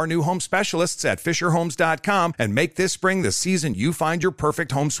with one of our new home specialists at FisherHomes.com and make this spring the season you find your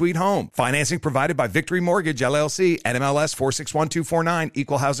perfect home sweet home. Financing provided by Victory Mortgage, LLC, NMLS 461249,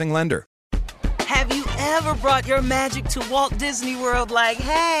 Equal Housing Lender. Have you ever brought your magic to Walt Disney World like,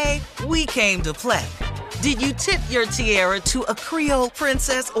 hey, we came to play? Did you tip your tiara to a Creole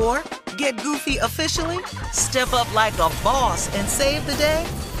princess or get goofy officially? Step up like a boss and save the day?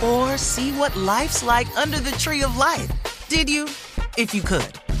 Or see what life's like under the tree of life? Did you? If you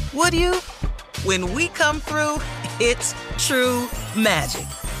could. Would you? When we come through, it's true magic.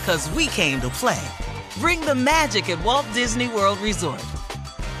 'Cause we came to play. Bring the magic at Walt Disney World Resort.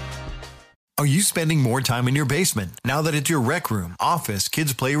 Are you spending more time in your basement now that it's your rec room, office,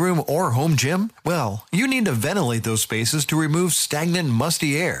 kids' playroom, or home gym? Well, you need to ventilate those spaces to remove stagnant,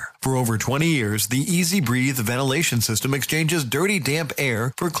 musty air. For over 20 years, the Easy Breathe ventilation system exchanges dirty, damp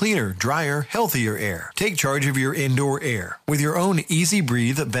air for cleaner, drier, healthier air. Take charge of your indoor air with your own Easy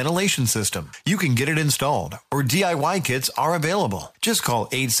Breathe ventilation system. You can get it installed, or DIY kits are available. Just call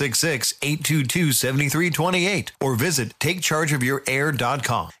 866-822-7328 or visit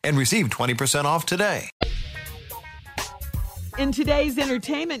takechargeofyourair.com and receive 20% off today. In today's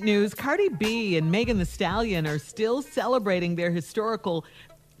entertainment news, Cardi B and Megan Thee Stallion are still celebrating their historical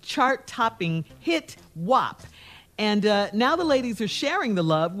chart-topping hit WAP. And now the ladies are sharing the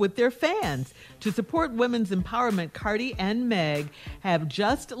love with their fans. To support women's empowerment, Cardi and Meg have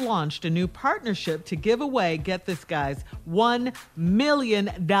just launched a new partnership to give away, get this guys, $1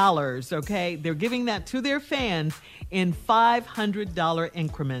 million, okay? They're giving that to their fans in $500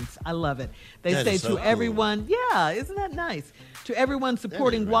 increments. I love it. They say to everyone, yeah, isn't that nice? To everyone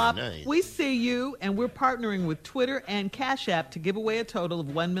supporting WAP, we see you, and we're partnering with Twitter and Cash App to give away a total of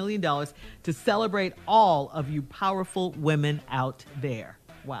 $1 million to celebrate all of you powerful women out there.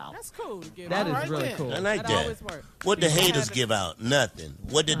 Wow. That's cool to give. That is right really there. cool. I like that. What the haters give out? Nothing.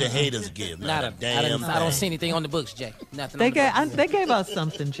 What did the haters give? Not a damn thing. I don't see anything on the books, Jay. Nothing. They gave us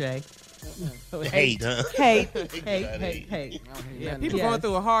something, Jay. Hate, huh? Hate. Yeah, people going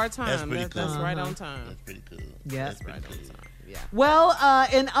through a hard time. That's pretty cool. That's right on time. That's pretty cool. Yeah. That's right on time. Yeah. Well,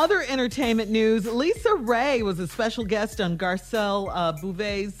 in other entertainment news, Lisa Ray was a special guest on Garcelle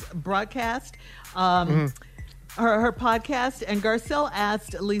Bouvet's broadcast, her podcast, and Garcelle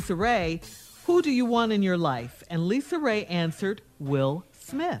asked Lisa Ray, "Who do you want in your life?" And Lisa Ray answered, "Will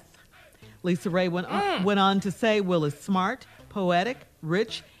Smith." Lisa Ray went on to say Will is smart, poetic,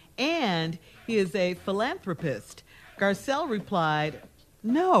 rich, and he is a philanthropist. Garcelle replied,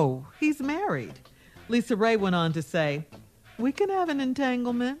 "No, he's married." Lisa Ray went on to say, "We can have an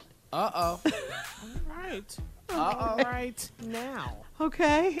entanglement." Uh-oh. All right. All right now.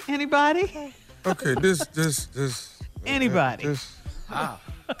 Okay, anybody? Okay, this. Anybody?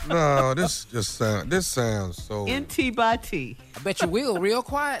 No, this sounds so. NT by T. I bet you Will real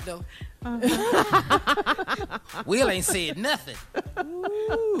quiet, though. Will ain't said nothing.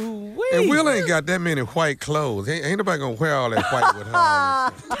 Ooh, and Will ain't got that many white clothes. Ain't nobody gonna wear all that white with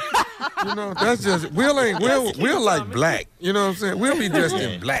her. You know, that's just Will like black. You know what I'm saying? We'll be dressed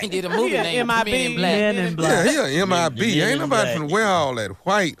in black. He did a movie named M.I.B. Men in Black. Yeah, M.I.B. Ain't nobody finna wear all that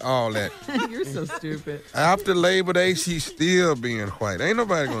white, all that. You're so stupid. After Labor Day, she's still being white. Ain't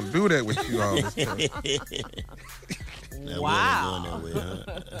nobody gonna do that with you all this time. Wow.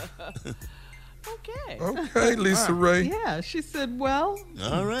 Okay, Lisa Ray. Yeah, she said, well,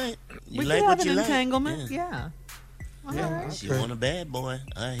 all right. We can have an entanglement. Yeah. All right. She want a bad boy.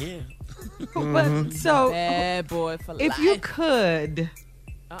 I hear. But so, bad boy for life. If you could,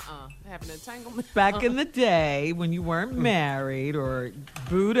 have an entanglement back in the day when you weren't married or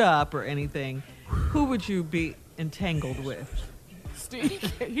booed up or anything, who would you be entangled with? Steve,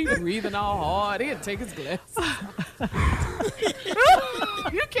 he's breathing all hard. He'll take his glasses off.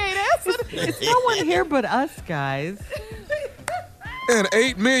 You can't answer. It's no one here but us, guys. And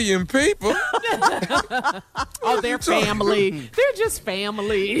 8 million people. Oh, they're family. They're just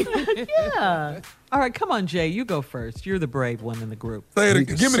family. Yeah. All right, come on, Jay. You go first. You're the brave one in the group. Give me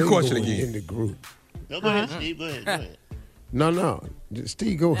the question again. In the group. No, go ahead, Steve. Go ahead. No.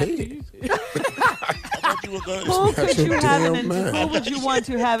 Steve, go ahead. Who would you want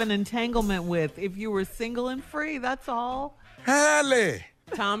to have an entanglement with if you were single and free? That's all. Halle.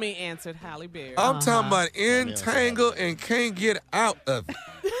 Tommy answered Halle Berry. I'm talking about entangled and can't get out of it.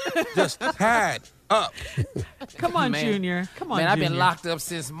 Just tied up. Come on, Junior. Come on, man, I've been Junior. locked up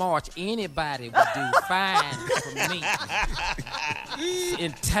since March. Anybody would do fine for me.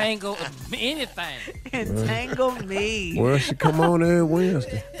 Entangle anything. Entangle me. Well, she come on every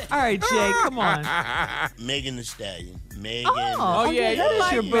Wednesday. All right, Jay, come on. Megan Thee Stallion. Megan. Oh, yeah, that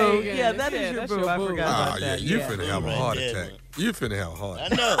is your boo. Yeah, that is your boo. I forgot about Yeah, that. you finna have a heart attack. You finna have a heart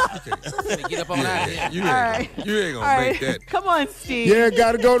attack. I know. Finna get up on out here. You ain't gonna make that. Come on, Steve. Yeah,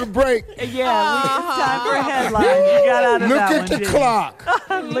 got to go to break. Yeah, it's time for a headline. You got out of Look that at one, the Jimmy. clock.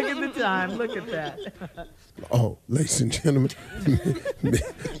 Look at the time. Look at that. Oh, ladies and gentlemen,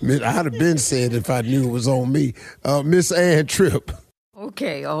 I'd have been said if I knew it was on me. Miss Ann Tripp.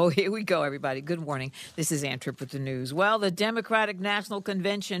 Okay. Oh, here we go, everybody. Good morning. This is Ann Tripp with the news. Well, the Democratic National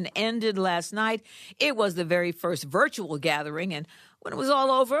Convention ended last night. It was the very first virtual gathering, and when it was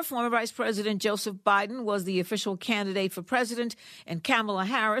all over, former Vice President Joseph Biden was the official candidate for president, and Kamala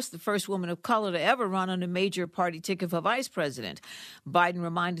Harris, the first woman of color to ever run on a major party ticket for vice president. Biden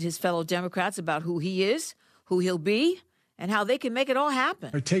reminded his fellow Democrats about who he is, who he'll be, and how they can make it all happen.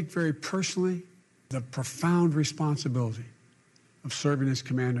 I take very personally the profound responsibility of serving as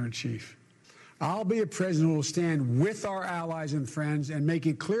commander-in-chief. I'll be a president who will stand with our allies and friends and make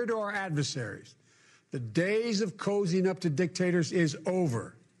it clear to our adversaries the days of cozying up to dictators is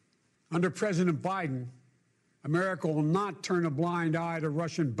over. Under President Biden, America will not turn a blind eye to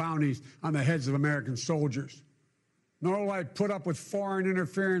Russian bounties on the heads of American soldiers. Nor will I put up with foreign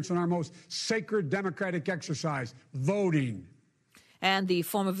interference in our most sacred democratic exercise, voting. And the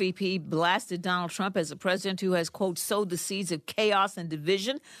former VP blasted Donald Trump as a president who has, quote, sowed the seeds of chaos and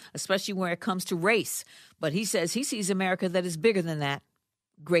division, especially when it comes to race. But he says he sees America that is bigger than that,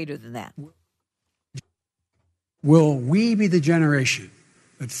 greater than that. Will we be the generation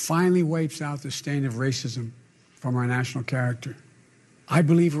that finally wipes out the stain of racism from our national character? I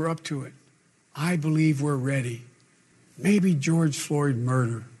believe we're up to it. I believe we're ready. Maybe George Floyd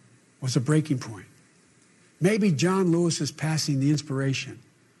murder was a breaking point. Maybe John Lewis is passing the inspiration.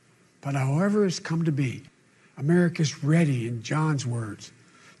 But however it's come to be, America's ready, in John's words,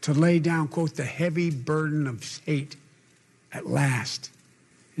 to lay down, quote, the heavy burden of hate at last.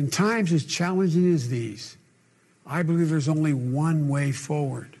 In times as challenging as these, I believe there's only one way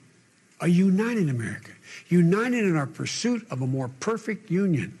forward. A united America. United in our pursuit of a more perfect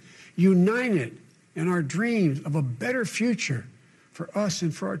union. United in our dreams of a better future for us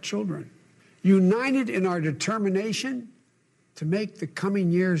and for our children. United in our determination to make the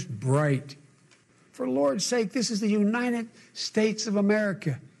coming years bright. For Lord's sake, this is the United States of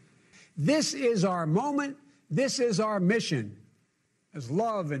America. This is our moment. This is our mission. As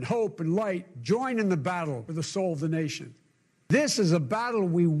love and hope and light join in the battle for the soul of the nation. This is a battle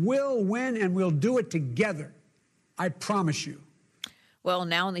we will win, and we'll do it together. I promise you. Well,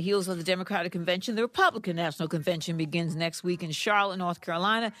 now on the heels of the Democratic Convention, the Republican National Convention begins next week in Charlotte, North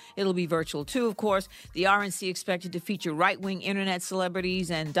Carolina. It'll be virtual, too, of course. The RNC expected to feature right-wing internet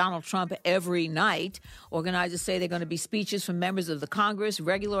celebrities and Donald Trump every night. Organizers say they're going to be speeches from members of the Congress,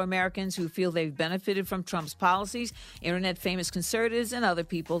 regular Americans who feel they've benefited from Trump's policies, internet famous conservatives, and other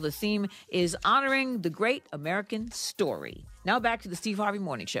people. The theme is honoring the great American story. Now back to the Steve Harvey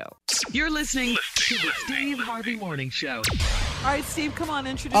Morning Show. You're listening to the Steve Harvey Morning Show. All right, Steve, come on,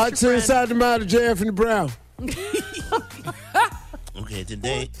 introduce All right, your so friend. inside the mouth of J. Anthony Brown. Okay,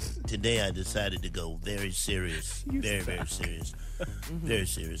 today I decided to go very serious. Very serious. Very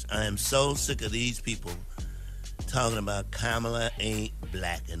serious. I am so sick of these people talking about Kamala ain't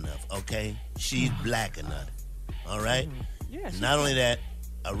black enough, okay? She's black enough, all right? Yeah, Not only that,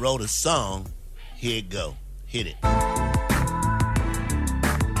 I wrote a song. Here it go. Hit it.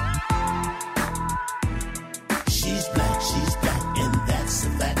 She's black, and that's a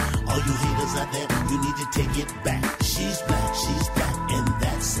fact. All you haters out there, you need to take it back. She's black, and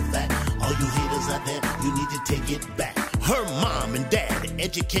that's a fact. All you haters out there, you need to take it back. Her mom and dad,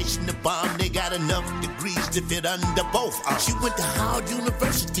 education to bomb, they got enough degrees to fit under both. She went to Howard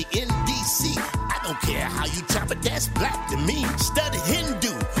University in D.C. I don't care how you chop it, that's black to me. Studied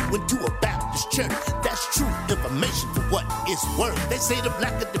Hindu, went to a Baptist church. That's true information for what it's worth. They say the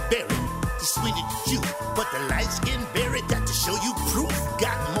blacker the berry, the sweeter the juice. But the light-skinned berry got to show you proof.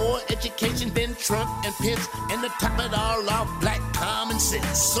 Got more education than Trump and Pence, and to top it all off, black common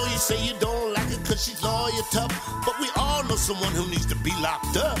sense. So you say you don't like her because she's lawyer tough, but we all know someone who needs to be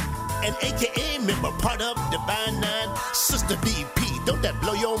locked up. An AKA member, part of Divine Nine, Sister VP, don't that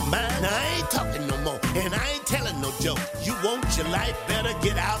blow your mind? I ain't talking no more, and I ain't telling no joke. You want your life, better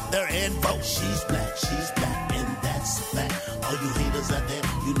get out there and vote. She's black, and that's a fact. All you haters out there,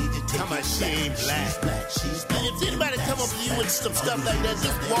 you need to take it back. She ain't black. She's black. And if anybody come up to you with some stuff like that,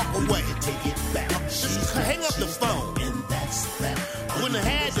 just walk away. Take it back. Just hang up the phone. And that's a fact. Wouldn't have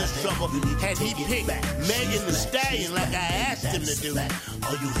had this trouble had he picked Megan Thee Stallion like I asked him to do.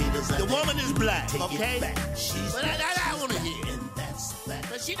 The woman is black, okay? But I want to hear.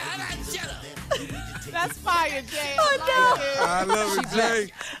 But she not shut up. That's fire, Jay. I love it,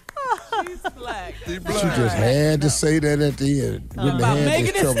 Jay. She's black. She's She black. just had to say that at the end. Wouldn't have had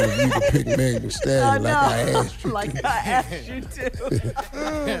this trouble if you could pick Megan Thee Stallion like I asked you. Like I asked you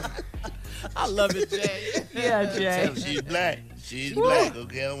to. I love it, Jay. Yeah, Jay. She's black. She's black,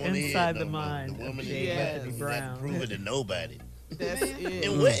 okay? I don't want to hear Inside it the no more. mind The woman of is J. black. Anthony You got to Brown. prove it to nobody. That's it.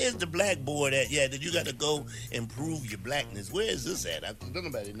 And where is the blackboard at? Yeah, that you got to go and prove your blackness. Where is this at? Don't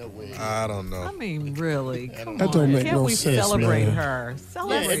nobody know where it is. I don't know. I mean, really. That don't make Can't no we sense, celebrate man. her?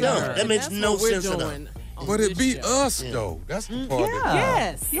 Celebrate Yeah, her. that makes no sense at all. But it be us, though. That's the part.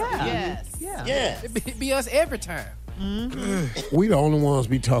 Yes. Yeah. Yeah. It be us every time. We the only ones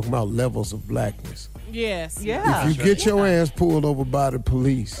be talking about levels of blackness. Yes. Yeah. If you get your ass pulled over by the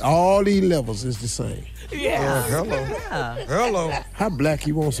police, all these levels is the same. Yeah. Hello. How black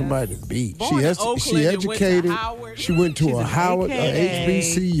you want somebody to be? Born in Oakland she and went to educated. Howard. She went to She's a an Howard, AKA.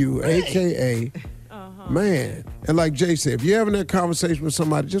 HBCU, AKA. Man, and like Jay said, if you're having that conversation with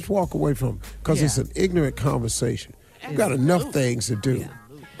somebody, just walk away from it because it's an ignorant conversation. You've got enough things to do.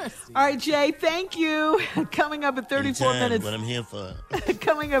 All right, Jay, thank you. Coming up at 34 Anytime, minutes. what I'm here for.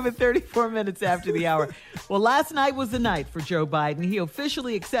 Coming up at 34 minutes after the hour. Well, last night was the night for Joe Biden. He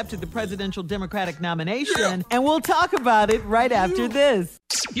officially accepted the presidential Democratic nomination, and we'll talk about it right after this.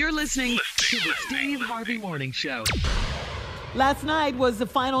 You're listening to the Steve Harvey Morning Show. Last night was the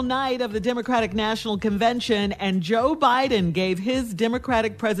final night of the Democratic National Convention, and Joe Biden gave his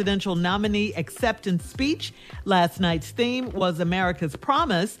Democratic presidential nominee acceptance speech. Last night's theme was America's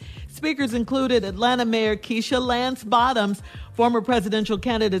Promise. Speakers included Atlanta Mayor Keisha Lance Bottoms, former presidential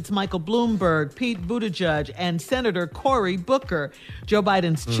candidates Michael Bloomberg, Pete Buttigieg, and Senator Cory Booker. Joe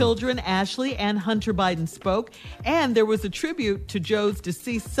Biden's children, Ashley and Hunter Biden, spoke, and there was a tribute to Joe's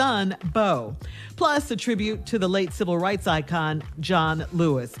deceased son, Beau, plus a tribute to the late civil rights icon, John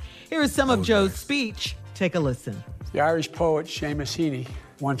Lewis. Here is some of Joe's speech. Take a listen. The Irish poet Seamus Heaney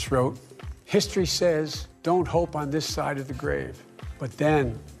once wrote, "History says, don't hope on this side of the grave. But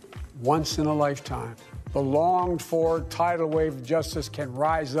then, once in a lifetime, the longed-for tidal wave of justice can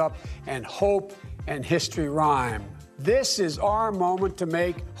rise up and hope and history rhyme. This is our moment to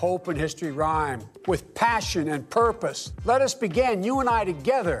make hope and history rhyme with passion and purpose. Let us begin, you and I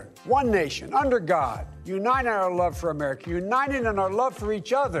together, one nation, under God, united in our love for America, united in our love for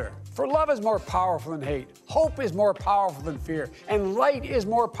each other. For love is more powerful than hate, hope is more powerful than fear, and light is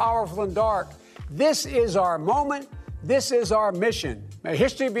more powerful than dark. This is our moment, this is our mission. May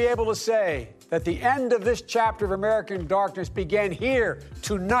history be able to say that the end of this chapter of American darkness began here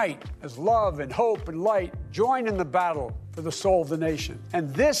tonight as love and hope and light join in the battle for the soul of the nation.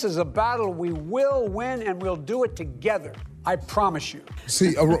 And this is a battle we will win, and we'll do it together. I promise you.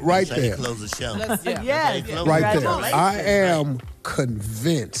 See, right That's how you there. close the show. Yes. Right there. I am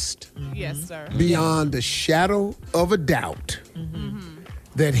convinced Yes, sir. beyond a shadow of a doubt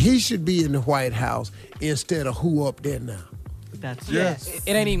that he should be in the White House instead of who up there now. That's It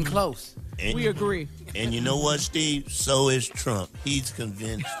ain't even close. And We agree. And you know what, Steve? So is Trump. He's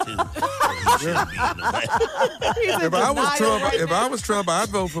convinced too that he shouldn't be in the White House. If I was Trump, I'd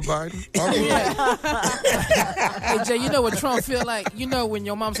vote for Biden. Hey, Jay, you know what Trump feel like? You know when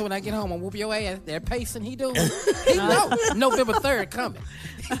your mom said, when I get home, I'll whoop your ass. They're pacing. He do. He know. November 3rd coming.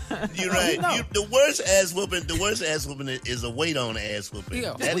 You're right. The worst ass whooping is a weight on ass whooping.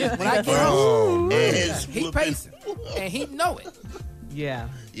 Yeah. That is When I the get home, worst ass he whooping. pacing. And he know it. Yeah.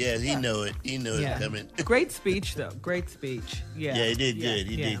 Yeah, he know it. He knows Yeah. it's coming. Great speech, though. Great speech. Yeah. Yeah, he did good.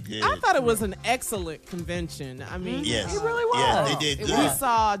 He did good. I thought it was an excellent convention. I mean, Yes. It really was. Yeah, they did good. we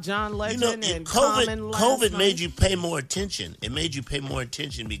saw John Legend and Common last COVID night. made you pay more attention. It made you pay more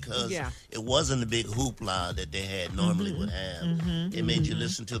attention because Yeah. it wasn't a big hoopla that they had normally would have. It made you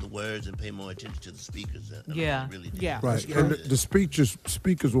listen to the words and pay more attention to the speakers. I mean, Yeah. it really did. Yeah. Right. And the speakers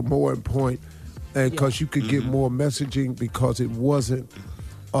were more in point, and because you could get more messaging because it wasn't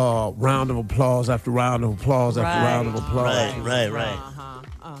round of applause after round of applause after round of applause. Right.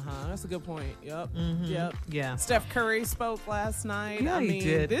 That's a good point. Yep. Yep. Yeah. Steph Curry spoke last night. Yeah, I he mean,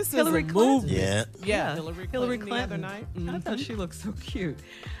 did. this Hillary is a Clinton. movement. Yeah. Hillary Hillary Clinton Clinton. the other night. I thought she looked so cute.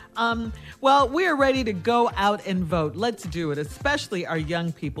 Well, we are ready to go out and vote. Let's do it, especially our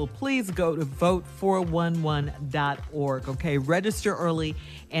young people. Please go to vote411.org, okay? Register early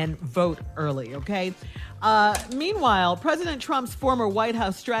and vote early, okay? Meanwhile, President Trump's former White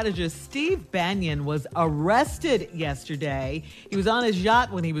House strategist, Steve Bannon, was arrested yesterday. He was on his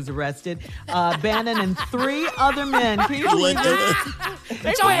yacht when he was arrested. Bannon and 3 other men. Can you believe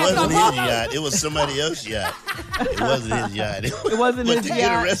It wasn't his yacht. It was somebody else's yacht. It wasn't his yacht. It wasn't his to yacht.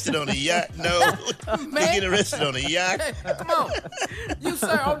 get arrested on a yacht? No. To get arrested on a yacht? Come on. You,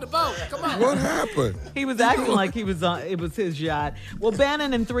 sir, on the boat. Come on. What happened? He was acting like he was on. It was his yacht. Well,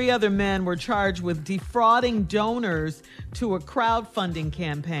 Bannon and 3 other men were charged with defrauding donors to a crowdfunding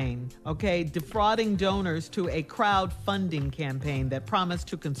campaign. Okay, defrauding donors to a crowdfunding campaign that promised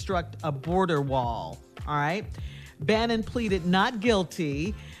to construct a border wall. All right. Bannon pleaded not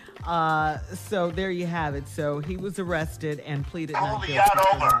guilty. So there you have it. So he was arrested and pleaded Pull not the guilty. yacht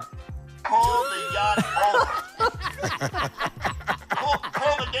for over. that. Pull the yacht over.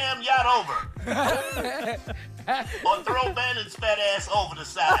 pull the damn yacht over. Or throw Bannon's fat ass over the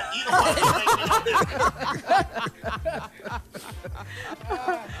side. Either one will make no difference.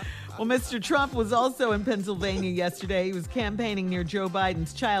 Well, Mr. Trump was also in Pennsylvania yesterday. He was campaigning near Joe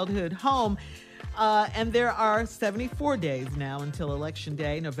Biden's childhood home. And there are 74 days now until Election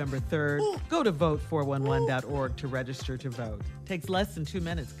Day, November 3rd. Ooh. Go to vote411.org to register to vote. Takes less than 2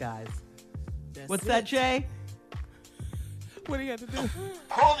 minutes, guys. What's that, Jay? What do you have to do?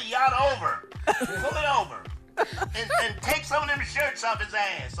 Pull the yacht over. Pull it over. And take some of them shirts off his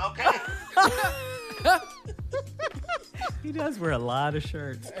ass, okay? He does wear a lot of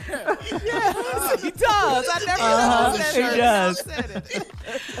shirts. Yes, he does. I never he does.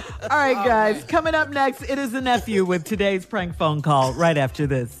 All right, guys. Coming up next, it is the nephew with today's prank phone call right after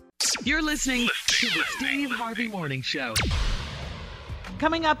this. You're listening to the Steve Harvey Morning Show.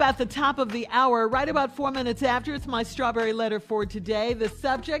 Coming up at the top of the hour, right about 4 minutes after, it's my strawberry letter for today. The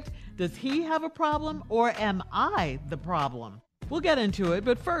subject, does he have a problem or am I the problem? We'll get into it,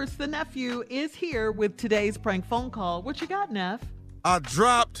 but first, the nephew is here with today's prank phone call. What you got, Neff? I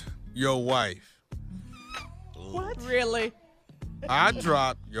dropped your wife. What? Really? I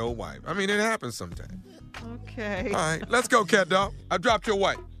dropped your wife. I mean, it happens sometimes. Okay. All right, let's go, cat dog. I dropped your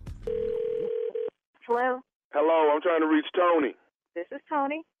wife. Hello? Hello, I'm trying to reach Tony. This is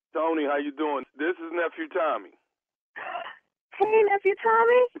Tony. Tony, how you doing? This is Nephew Tommy. Hey, Nephew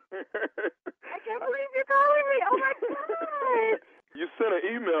Tommy. I can't believe you're calling me. Oh, my God. You sent an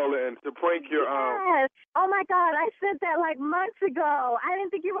email in to prank your Yes. Oh, my God. I sent that like months ago. I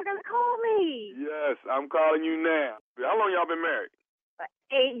didn't think you were going to call me. Yes, I'm calling you now. How long y'all been married?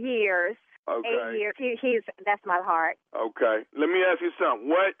 8 years. Okay. 8 years. That's my heart. Okay. Let me ask you something.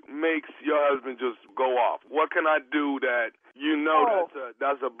 What makes your husband just go off? What can I do that you know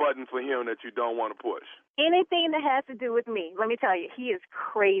that's a button for him that you don't want to push? Anything that has to do with me. Let me tell you, he is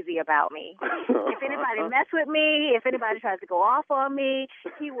crazy about me. If anybody mess with me, if anybody tries to go off on me,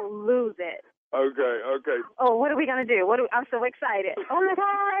 he will lose it. Okay. Oh, what are we going to do? I'm so excited. Oh, my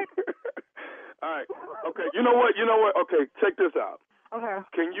God. All right. Okay. You know what? Okay, check this out. Okay.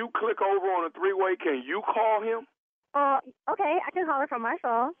 Can you click over on a three-way? Can you call him? Okay, I can call her from my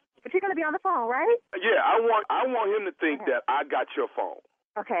phone. But you're going to be on the phone, right? Yeah, I want him to think that I got your phone.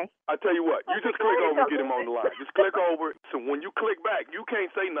 Okay. I tell you what, you just click over and get him on the line. Just click over. So when you click back, you can't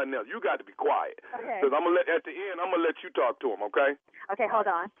say nothing else. You got to be quiet. Okay. Because at the end, I'm going to let you talk to him, okay? Okay,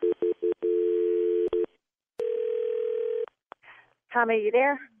 hold on. Tommy, you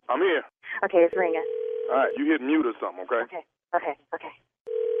there? I'm here. Okay, it's ringing. All right, you hit mute or something, okay? Okay.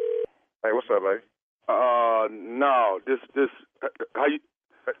 Hey, what's up, baby? No, this, how you,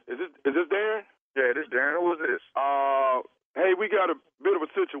 is this Darren? Yeah, this Darren. Who is this? Hey, we got a bit of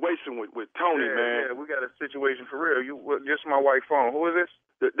a situation with Tony, man. Yeah, we got a situation for real. Just my wife's phone. Who is this?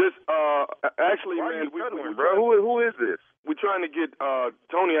 Actually, Why man, we bro. Who is this? We're trying to get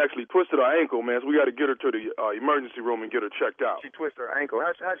Tony actually twisted her ankle, man. So we got to get her to the emergency room and get her checked out. She twisted her ankle.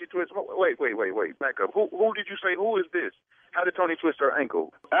 How'd she twist? Wait. Back up. Who did you say? Who is this? How did Tony twist her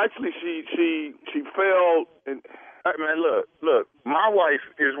ankle? Actually, she fell and. All right, man, look. My wife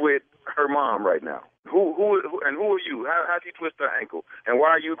is with her mom right now. Who are you? How'd she twist her ankle? And why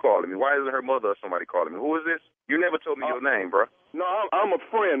are you calling me? Why isn't her mother or somebody calling me? Who is this? You never told me your name, bro. No, I'm a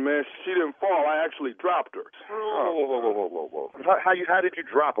friend, man. She didn't fall. I actually dropped her. Whoa. How did you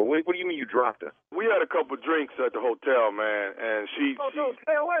drop her? What do you mean you dropped her? We had a couple drinks at the hotel, man, and she...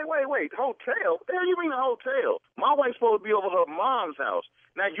 Wait. Hotel? What the hell you mean a hotel? My wife's supposed to be over her mom's house.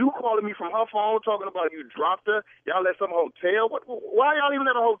 Now you calling me from her phone talking about you dropped her? Y'all at some hotel? Why y'all even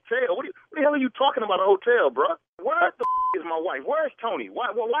at a hotel? What the hell are you talking about a hotel, bro? Where the is my wife? Where's Tony? Why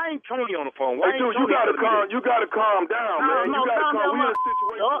ain't Tony on the phone? Hey, dude, you gotta calm down, man. You gotta calm down. We in a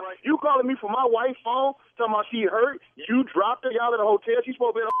situation right. You calling me from my wife's phone talking about she hurt? You dropped her? Y'all at a hotel? She's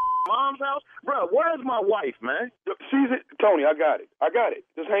supposed to be at her mom's house? Bro, where's my wife, man? She's at Tony. I got it.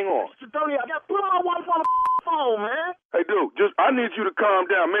 Just hang on. Tony, I got to put my wife on the phone, man. Hey, dude, I need you to calm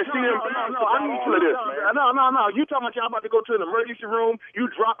down, man. No, I need you to this, man. No. You talking about y'all about to go to an emergency room?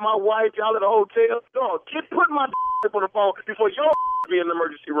 You dropped my wife? Y'all at a hotel? No, put my on the phone before your be in the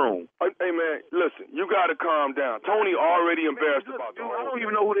emergency room. Hey, man, listen, you got to calm down. Tony already embarrassed about the whole I don't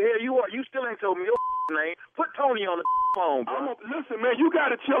even know who the hell you are. You still ain't told me your name. Put Tony on the phone, bro. Listen, man, you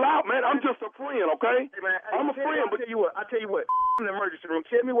got to chill out, man. I'm just a friend, okay? Hey, man, I'm a friend. I tell you what, in the emergency room.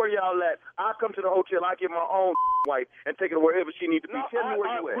 Tell me where y'all at. I'll come to the hotel. I'll get my own wife and take her wherever she needs to be. Tell me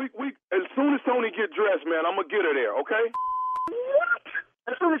where you at. As soon as Tony get dressed, man, I'm going to get her there, okay? What?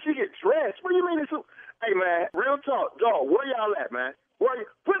 As soon as she get dressed, what do you mean? Hey, man, real talk, dog, where y'all at, man?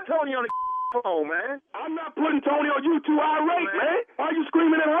 Put Tony on the phone, man. I'm not putting Tony on you too irate, man. Why are you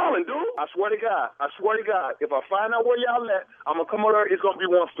screaming and hollering, dude? I swear to God, if I find out where y'all at, I'm going to come over there. It's going to be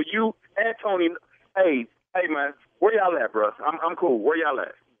one for you and Tony. Hey, man, where y'all at, bro? I'm cool. Where y'all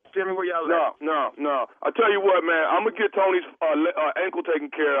at? Tell me where y'all at. No. I tell you what, man, I'm going to get Tony's ankle taken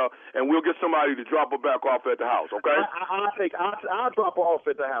care of, and we'll get somebody to drop her back off at the house, okay? I'll drop her off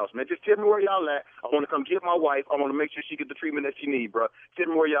at the house, man. Just tell me where y'all at. I want to come get my wife. I want to make sure she get the treatment that she needs, bro. Tell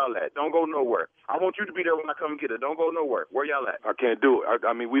me where y'all at. Don't go nowhere. I want you to be there when I come get her. Don't go nowhere. Where y'all at? I can't do it.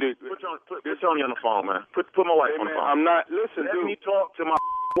 I mean, we didn't... Put Tony on the phone, man. Put my wife on the phone. I'm not... Listen, Let dude. me talk to my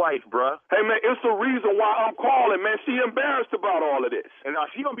wife, bruh. Hey, man, it's the reason why I'm calling, man. She embarrassed about all of this. And now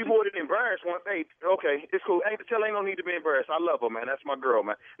she gonna be more than embarrassed. Hey, okay, it's cool. Ain't no need to be embarrassed. I love her, man. That's my girl,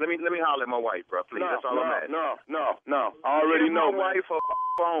 man. Let me holler at my wife, bruh. Please, that's all I'm at. No. I already know, my wife her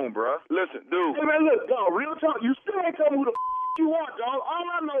phone, bruh. Listen, dude. Hey, man, look, dog. Real talk. You still ain't telling me who the you are, dog. All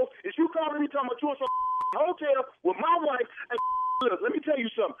I know is you calling me talking about you in some hotel with my wife. And look, let me tell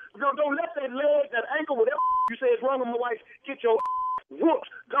you something. Don't let that leg, that ankle, whatever you say is wrong with my wife, get your whoops.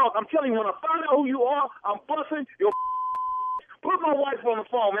 Dog, I'm telling you, when I find out who you are, I'm busting your Put my wife on the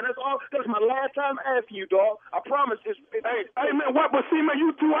phone, man. That's all. That's my last time asking you, dog. I promise. Hey, man, what? But see, man,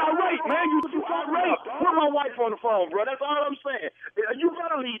 you too irate, man. You too irate. Put my wife on the phone, bro. That's all I'm saying. You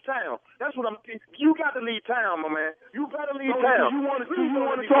gotta leave town. That's what I'm. You got to leave town, my man. You gotta leave town. Do you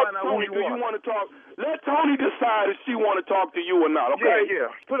want to talk? Tony, do you want to talk? Let Tony decide if she want to talk to you or not. Okay? Yeah.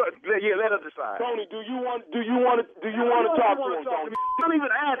 Let her decide. Tony, do you want to talk to him? Tony? Don't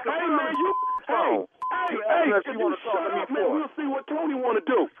even ask her. Hey, man, you. Hey, you want to talk to me man, we'll see what Tony want to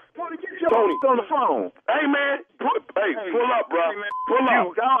do. Tony, get your on the phone. Hey, man, pull up, bro. Pull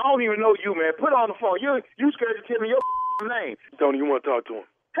up. I don't even know you, man. Put her on the phone. You scared to tell me your name. Tony, you want to talk to him?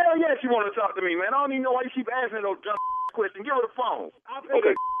 Hell yes, you want to talk to me, man. I don't even know why you keep asking those dumb questions. Give her the phone. I'll pay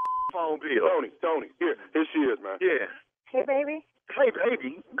the phone bill. Tony, here she is, man. Yeah. Hey, baby. Hey,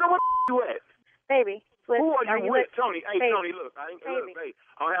 baby. Go where you at? Baby. Listen, who are you with? Tony, hey, baby. Tony, look, I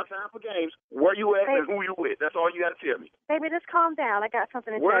don't have time for games. Where you at and who you with? That's all you got to tell me. Baby, just calm down. I got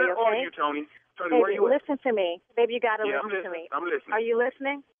something to tell you, okay? Where are you, Tony? Tony, baby, where you at? Listen to me. Baby, you got to listen to me. I'm listening. Are you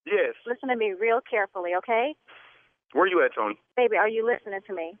listening? Yes. Listen to me real carefully, okay? Where you at, Tony? Baby, are you listening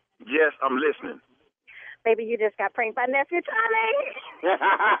to me? Yes, I'm listening. Baby, you just got pranked by nephew Tommy.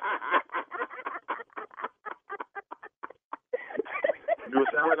 Do it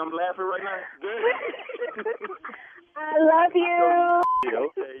sound like I'm laughing right now? I love you.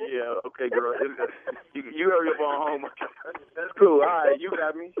 Okay, girl. You hurry up on home. That's cool. All right, you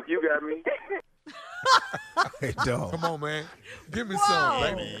got me. Hey, dog. Come on, man. Give me some,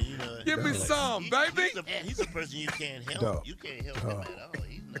 baby. Man, you know, Give me some, baby. He's a person you can't help. Dog. You can't help him at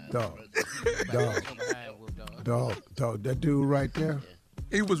all. Dog. That dude right there.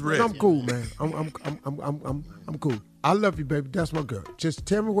 He was ready. I'm cool, man. I'm cool. I love you, baby. That's my girl. Just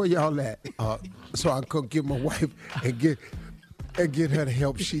tell me where y'all at, so I can get my wife and get her the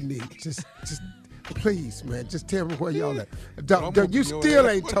help she needs. Just please, man. Just tell me where y'all at. Dog, you still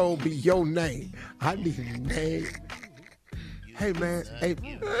ain't told me your name. I need a name. Hey, man. Hey,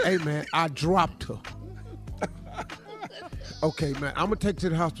 man. I dropped her. Okay, man. I'm gonna take her to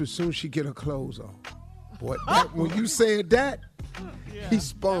the hospital as soon as she get her clothes on. Boy, when you said that, he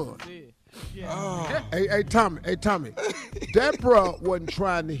spun. Oh. Hey, Tommy. That bro wasn't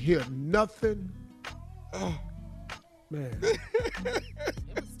trying to hear nothing. Man. It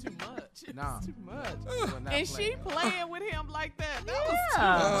was too much. It was too much. And she playing with him like that. That was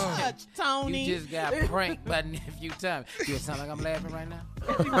too much, Tony. You just got pranked by nephew Tommy. Do it sound like I'm laughing right now?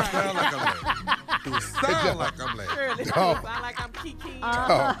 Do it sound like I'm laughing? Surely. Sound like I'm kiki. Ha,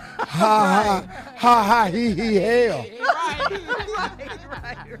 he hell.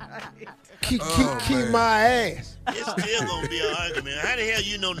 Right. Keep my ass. It's still gonna be an argument. How the hell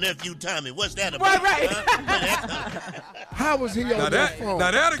you know nephew Tommy? What's that about? Right. How was he on that phone?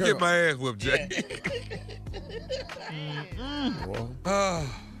 Now that'll get my ass whipped, Jay.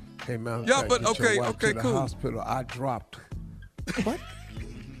 Hey man, yeah, but okay, to the cool. Hospital, I dropped. What?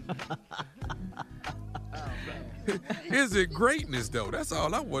 Is it greatness though? That's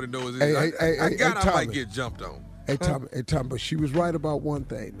all I want to know. Is I might get jumped on. Hey Tommy, but she was right about one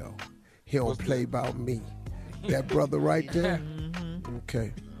thing though. He don't play about me. That brother right there.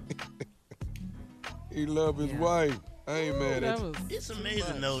 Okay. He love his wife. I ain't mad at you. It's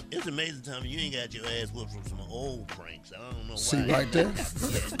amazing though. It's amazing, Tommy. You ain't got your ass whooped from some old pranks. I don't know why. See right there.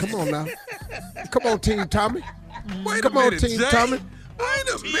 Come on now. Come on, Team Tommy. Wait Come a minute, on, Team Jay. Tommy. Wait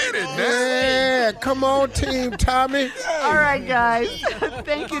a minute, man. Yeah, come on, Team Tommy. All right, guys.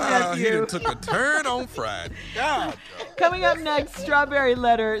 Thank you, He nephew. done took a turn on Friday. God. Coming up next, Strawberry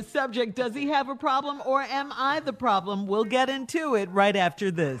Letter. Subject, does he have a problem or am I the problem? We'll get into it right after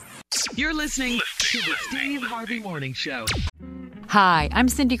this. You're listening to the Steve Harvey Morning Show. Hi, I'm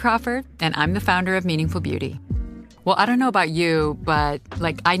Cindy Crawford, and I'm the founder of Meaningful Beauty. Well, I don't know about you, but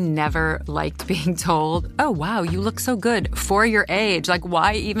I never liked being told, oh, wow, you look so good for your age.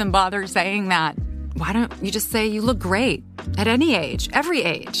 Why even bother saying that? Why don't you just say you look great at any age, every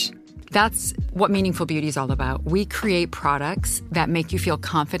age? That's what Meaningful Beauty is all about. We create products that make you feel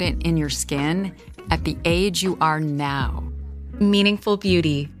confident in your skin at the age you are now. Meaningful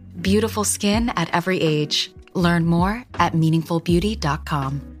Beauty. Beautiful skin at every age. Learn more at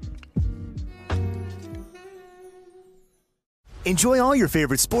meaningfulbeauty.com. Enjoy all your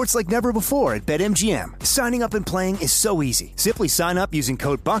favorite sports like never before at BetMGM. Signing up and playing is so easy. Simply sign up using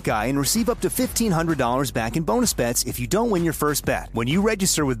code Buckeye and receive up to $1,500 back in bonus bets if you don't win your first bet. When you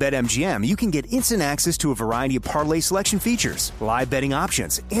register with BetMGM, you can get instant access to a variety of parlay selection features, live betting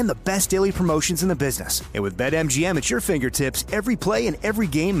options, and the best daily promotions in the business. And with BetMGM at your fingertips, every play and every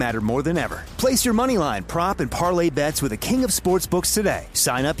game matter more than ever. Place your moneyline, prop, and parlay bets with the king of sportsbooks today.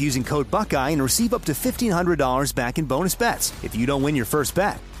 Sign up using code Buckeye and receive up to $1,500 back in bonus bets if you don't win your first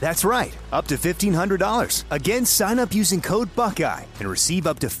bet. That's right, up to $1,500. Again, sign up using code Buckeye and receive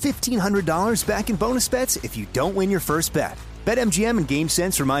up to $1,500 back in bonus bets if you don't win your first bet. BetMGM and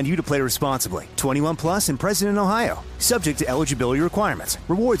GameSense remind you to play responsibly. 21 plus and present in Ohio. Subject to eligibility requirements.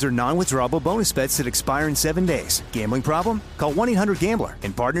 Rewards are non-withdrawable bonus bets that expire in 7 days. Gambling problem? Call 1-800-GAMBLER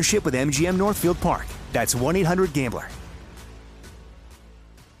in partnership with MGM Northfield Park. That's 1-800-GAMBLER.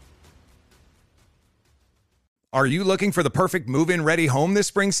 Are you looking for the perfect move-in ready home this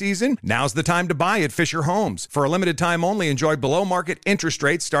spring season? Now's the time to buy at Fisher Homes. For a limited time only, enjoy below-market interest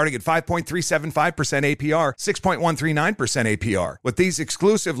rates starting at 5.375% APR, 6.139% APR. With these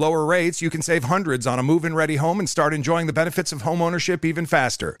exclusive lower rates, you can save hundreds on a move-in ready home and start enjoying the benefits of home ownership even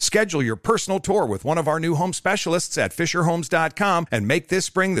faster. Schedule your personal tour with one of our new home specialists at FisherHomes.com and make this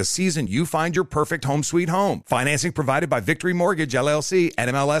spring the season you find your perfect home sweet home. Financing provided by Victory Mortgage, LLC,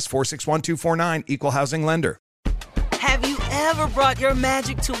 NMLS 461249, Equal Housing Lender. Have you ever brought your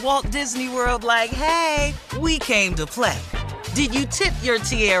magic to Walt Disney World like, hey, we came to play? Did you tip your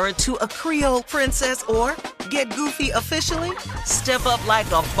tiara to a Creole princess or get goofy officially? Step up like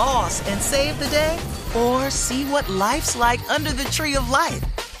a boss and save the day? Or see what life's like under the tree of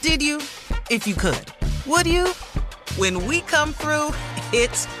life? Did you? If you could. Would you? When we come through,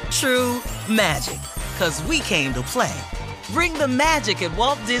 it's true magic. 'Cause we came to play. Bring the magic at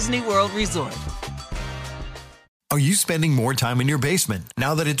Walt Disney World Resort. Are you spending more time in your basement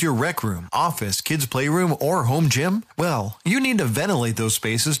now that it's your rec room, office, kids' playroom, or home gym? Well, you need to ventilate those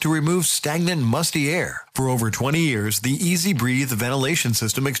spaces to remove stagnant, musty air. For over 20 years, the Easy Breathe ventilation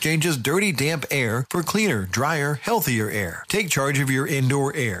system exchanges dirty, damp air for cleaner, drier, healthier air. Take charge of your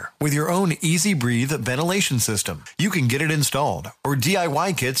indoor air with your own Easy Breathe ventilation system. You can get it installed, or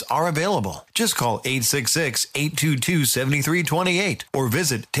DIY kits are available. Just call 866-822-7328 or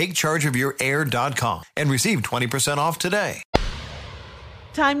visit takechargeofyourair.com and receive 20% off today.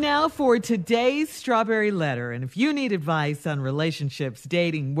 Time now for today's Strawberry Letter. And if you need advice on relationships,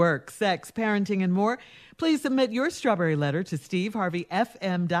 dating, work, sex, parenting, and more, please submit your Strawberry Letter to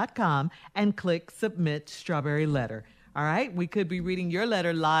steveharveyfm.com and click Submit Strawberry Letter. All right, we could be reading your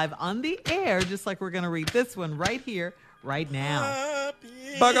letter live on the air, just like we're going to read this one right here, right now.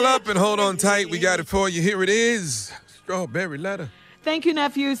 Buckle up and hold on tight. We got it for you. Here it is. Strawberry Letter. Thank you,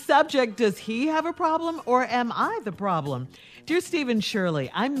 nephew. Subject, does he have a problem or am I the problem? Dear Steve and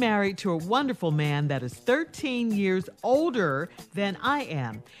Shirley, I'm married to a wonderful man that is 13 years older than I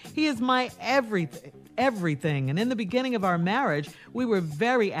am. He is my everything. And in the beginning of our marriage, we were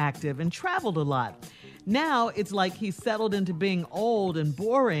very active and traveled a lot. Now it's like he's settled into being old and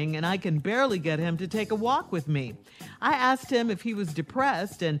boring, and I can barely get him to take a walk with me. I asked him if he was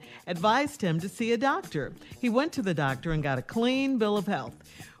depressed and advised him to see a doctor. He went to the doctor and got a clean bill of health.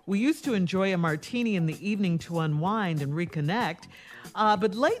 We used to enjoy a martini in the evening to unwind and reconnect,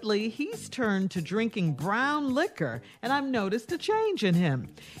 but lately he's turned to drinking brown liquor, and I've noticed a change in him.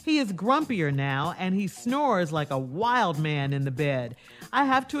 He is grumpier now, and he snores like a wild man in the bed. I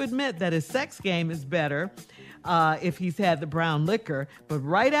have to admit that his sex game is better if he's had the brown liquor, but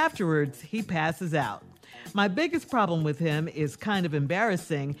right afterwards he passes out. My biggest problem with him is kind of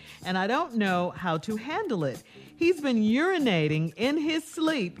embarrassing, and I don't know how to handle it. He's been urinating in his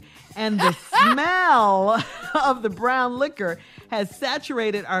sleep, and the smell of the brown liquor has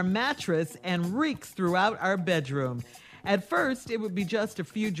saturated our mattress and reeks throughout our bedroom. At first, it would be just a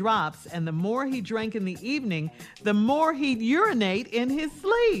few drops, and the more he drank in the evening, the more he'd urinate in his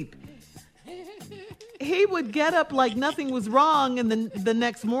sleep. He would get up like nothing was wrong the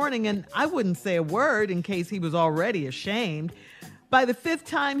next morning, and I wouldn't say a word in case he was already ashamed. By the 5th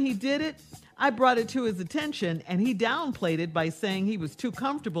time he did it, I brought it to his attention, and he downplayed it by saying he was too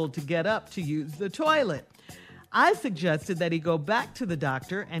comfortable to get up to use the toilet. I suggested that he go back to the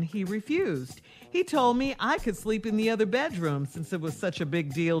doctor, and he refused. He told me I could sleep in the other bedroom since it was such a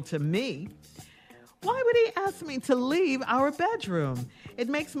big deal to me. Why would he ask me to leave our bedroom? It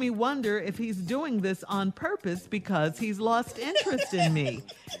makes me wonder if he's doing this on purpose because he's lost interest in me.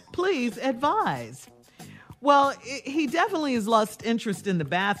 Please advise. Well, he definitely has lost interest in the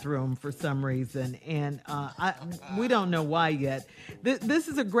bathroom for some reason, and we don't know why yet. This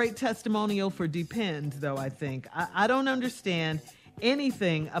is a great testimonial for Depends, though, I think. I don't understand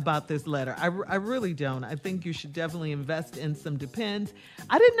anything about this letter. I really don't. I think you should definitely invest in some Depends.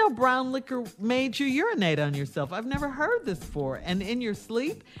 I didn't know brown liquor made you urinate on yourself. I've never heard this before. And in your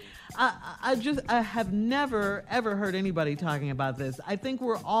sleep? I have never, ever heard anybody talking about this. I think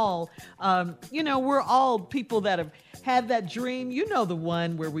we're all, we're all people that have had that dream. You know, the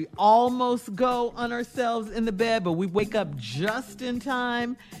one where we almost go on ourselves in the bed, but we wake up just in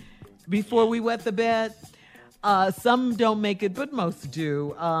time before we wet the bed. Some don't make it, but most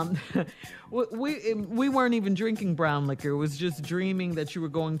do. We weren't even drinking brown liquor. It was just dreaming that you were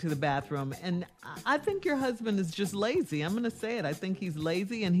going to the bathroom. And I think your husband is just lazy. I'm going to say it. I think he's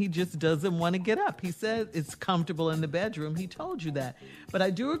lazy and he just doesn't want to get up. He said it's comfortable in the bedroom. He told you that. But I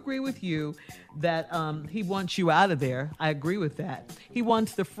do agree with you that he wants you out of there. I agree with that. He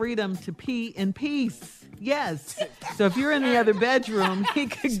wants the freedom to pee in peace. Yes. So if you're in the other bedroom, he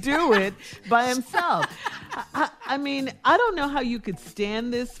could do it by himself. I mean, I don't know how you could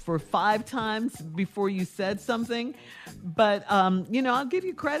stand this for 5 times before you said something, but, I'll give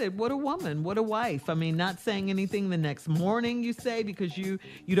you credit. What a woman. What a wife. I mean, not saying anything the next morning, you say, because you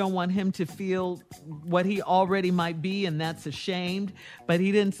don't want him to feel what he already might be, and that's ashamed. But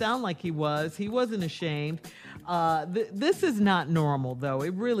he didn't sound like he was. He wasn't ashamed. This is not normal, though.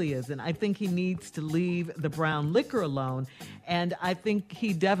 It really isn't. I think he needs to leave the brown liquor alone, and I think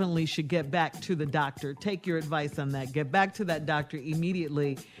he definitely should get back to the doctor. Take your advice on that. Get back to that doctor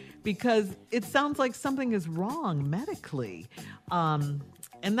immediately, because it sounds like something is wrong medically.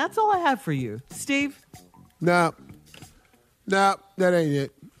 And that's all I have for you. Steve? No, that ain't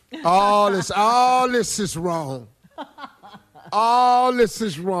it. All this is wrong. All this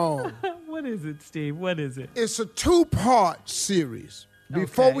is wrong. What is it, Steve? What is it? It's a 2-part series.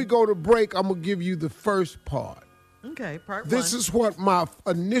 Before we go to break, I'm going to give you the first part. Okay, part 1. This is what my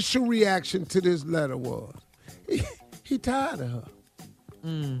initial reaction to this letter was. He tired of her.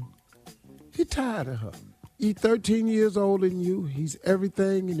 He tired of her. He's 13 years older than you. He's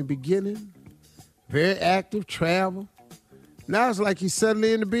everything in the beginning. Very active, travel. Now it's like he's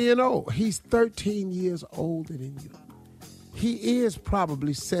settling into being old. He's 13 years older than you. He is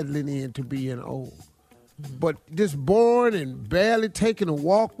probably settling into being old. But this boring and barely taking a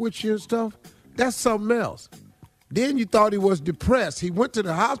walk with you and stuff, that's something else. Then you thought he was depressed. He went to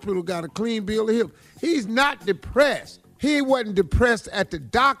the hospital, got a clean bill of health. He's not depressed. He wasn't depressed at the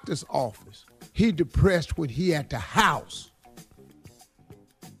doctor's office. He depressed when he at the house.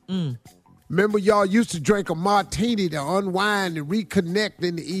 Remember, y'all used to drink a martini to unwind and reconnect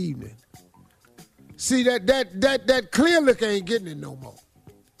in the evening. See, that clear liquor ain't getting it no more.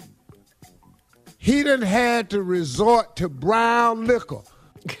 He done had to resort to brown liquor,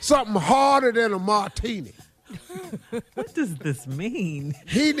 something harder than a martini. What does this mean?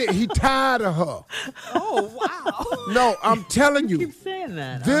 He tired of her. Oh, wow. No, I'm telling you. Keep saying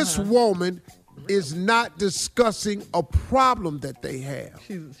that. This woman is not discussing a problem that they have.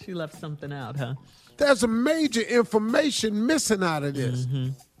 She left something out, huh? There's a major information missing out of this.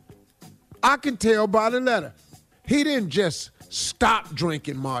 I can tell by the letter. He didn't just stop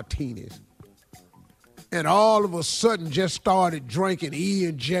drinking martinis and all of a sudden just started drinking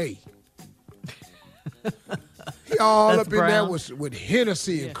E&J. He all That's up in there with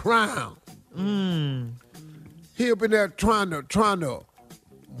Hennessy and Crown. He up in there trying to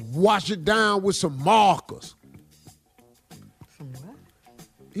wash it down with some markers. Some what?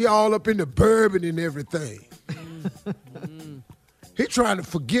 He all up in the bourbon and everything. He trying to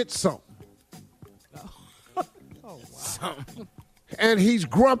forget something. And he's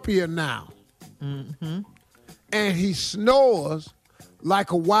grumpier now. And he snores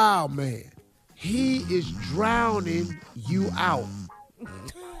like a wild man. He is drowning you out.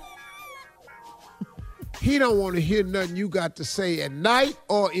 He don't want to hear nothing you got to say at night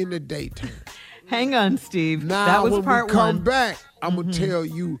or in the daytime. Hang on, Steve. Now, that was when part we come one. back, I'm going to tell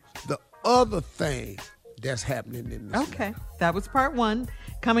you the other thing that's happening in this. Okay, that was part one.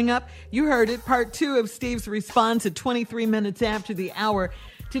 Coming up, you heard it, part two of Steve's response at 23 minutes after the hour.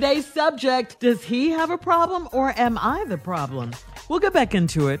 Today's subject, does he have a problem or am I the problem? We'll get back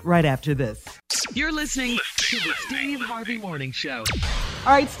into it right after this. You're listening to the Steve Harvey Morning Show.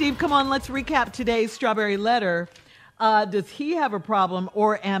 All right, Steve, come on, let's recap today's Strawberry Letter. Does he have a problem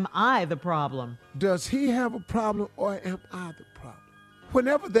or am I the problem? Does he have a problem or am I the problem?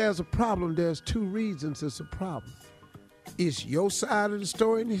 Whenever there's a problem, there's two reasons it's a problem. It's your side of the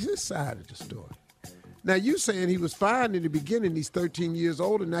story and it's his side of the story. Now, you saying he was fine in the beginning, he's 13 years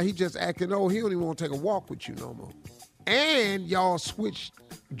old, and now he just acting old. He don't even want to take a walk with you no more. And y'all switched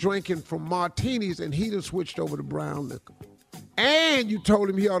drinking from martinis, and he done switched over to brown liquor. And you told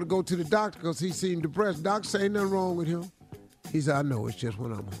him he ought to go to the doctor because he seemed depressed. Doctor say ain't nothing wrong with him. He said, I know, it's just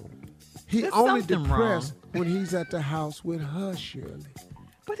when I'm home. He There's only something depressed wrong. when he's at the house with her, Shirley.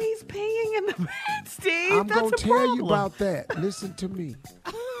 But he's peeing in the bed, Steve. I'm That's going to a tell problem. you about that. Listen to me.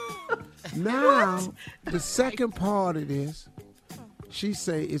 Now, the second part of this, she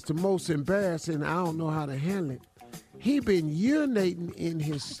say it's the most embarrassing. I don't know how to handle it. He been urinating in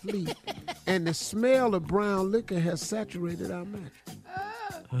his sleep, and the smell of brown liquor has saturated our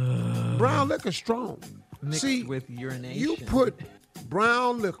mattress. Brown liquor strong. Mixed See, with urination. you put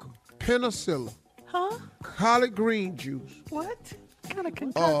brown liquor, penicillin, collard green juice, What kind of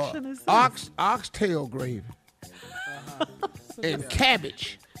concoction is this? oxtail gravy, and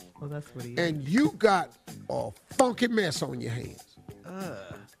cabbage. Well, that's what he And you got a funky mess on your hands.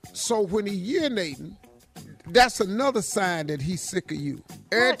 So when he urinating, that's another sign that he's sick of you.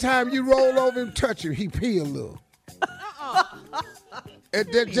 Every time you roll over and touch him, he pee a little. And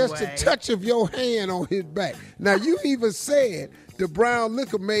then just a touch of your hand on his back. Now, you even said the brown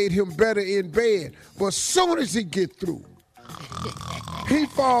liquor made him better in bed, but as soon as he get through, he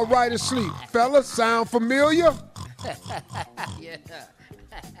fall right asleep. Fellas, sound familiar? Yeah.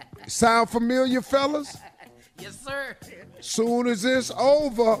 Sound familiar, fellas? Yes, sir. Soon as it's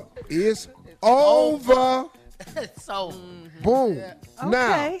over, it's over. So, Boom. Okay.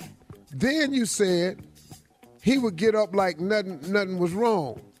 Now, then you said he would get up like nothing was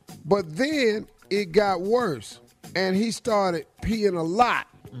wrong. But then it got worse, and he started peeing a lot.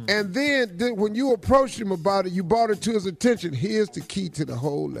 And then when you approached him about it, you brought it to his attention. Here's the key to the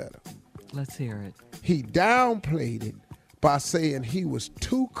whole letter. Let's hear it. He downplayed it by saying he was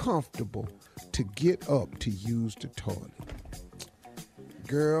too comfortable to get up to use the toilet.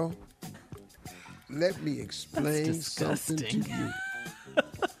 Girl, let me explain something to you.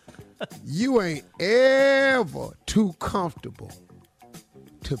 You ain't ever too comfortable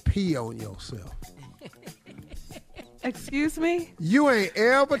to pee on yourself. Excuse me? You ain't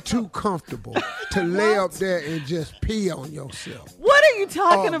ever too comfortable to lay up there and just pee on yourself. What are you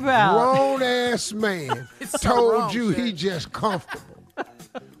talking about? Grown-ass man told you he just comfortable.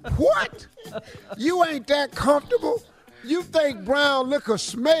 What? You ain't that comfortable? You think brown liquor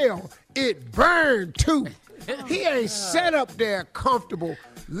smell? It burned too. He ain't set up there comfortable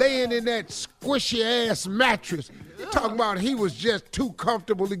laying in that squishy-ass mattress. Talking about he was just too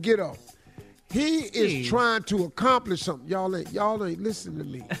comfortable to get up. He is trying to accomplish something. Y'all ain't listening to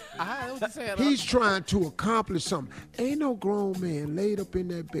me. He's trying to accomplish something. Ain't no grown man laid up in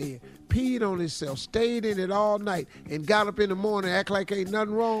that bed, peed on himself, stayed in it all night, and got up in the morning act like ain't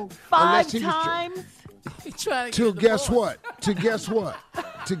nothing wrong. 5 times? To guess what? To guess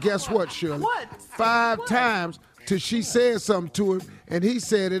what, Shirley? What? 5 times till she said something to him, and he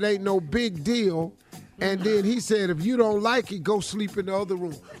said it ain't no big deal. And then he said, if you don't like it, go sleep in the other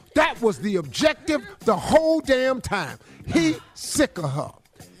room. That was the objective the whole damn time. He sick of her.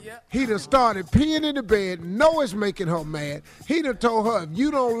 He done started peeing in the bed, know it's making her mad. He done told her, if you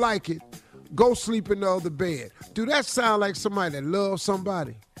don't like it, go sleep in the other bed. Do that sound like somebody that loves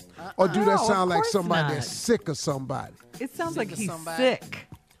somebody? Or do that sound like somebody that's sick of somebody? It sounds like he's sick.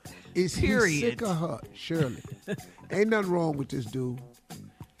 Is he sick of her? Shirley. Ain't nothing wrong with this dude.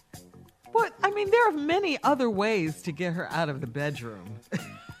 But, I mean, there are many other ways to get her out of the bedroom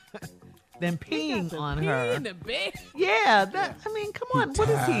than peeing on her. in the bed? Yeah, that. I mean, come on. What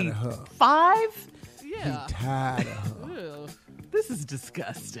is tired he, of her. 5? Yeah. He tired of her. Ew. This is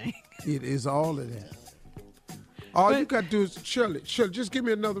disgusting. It is all of that. All you got to do is, Shirley, just give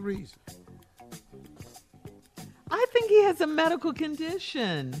me another reason. I think he has a medical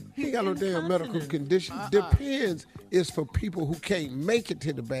condition. He ain't got no damn medical condition. Depends is for people who can't make it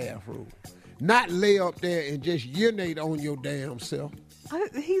to the bathroom. Not lay up there and just urinate on your damn self.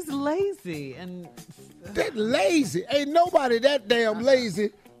 He's lazy and... That lazy. Ain't nobody that damn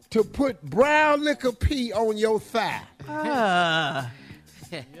lazy to put brown liquor pee on your thigh.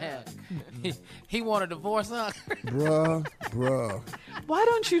 He want a divorce, huh? Bruh. Why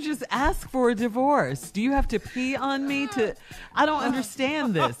don't you just ask for a divorce? Do you have to pee on me to? I don't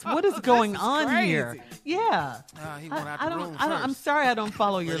understand this. What is going on crazy. here? Yeah. He went out the room first. I'm sorry I don't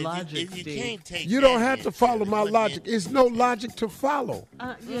follow your logic, if you Steve. can't take You don't have to follow my logic. It's no logic to follow.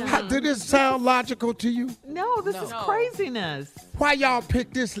 Did this sound logical to you? No, this is craziness. Why y'all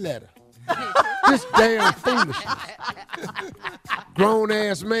pick this letter? This damn foolishness. Grown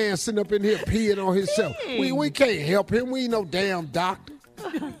ass man sitting up in here peeing on himself. We can't help him. We ain't no damn doctor.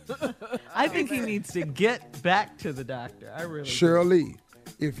 I think he needs to get back to the doctor. I really Shirley,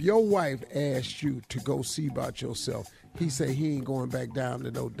 if your wife asked you to go see about yourself, he say he ain't going back down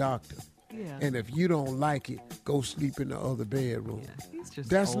to no doctor. Yeah. And if you don't like it, go sleep in the other bedroom. Yeah, he's just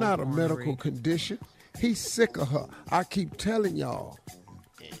That's old not a ornery. medical condition. He's sick of her. I keep telling y'all.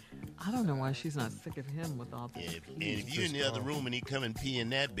 I don't know why she's not sick of him with all this. And if you're in the other room and he come and pee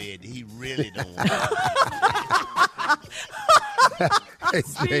in that bed, he really don't want Hey,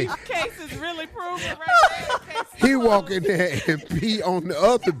 Steve's case is really proven right there. he walk in there and pee on the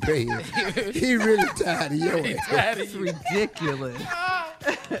other bed. He really tired of your ass. That's ridiculous.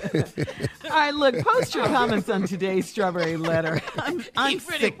 All right, look, post your comments on today's Strawberry Letter. I'm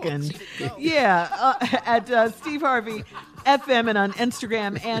sickened. Yeah, at Steve Harvey FM and on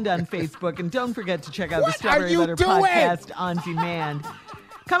Instagram and on Facebook. And don't forget to check out the Strawberry Letter podcast on demand.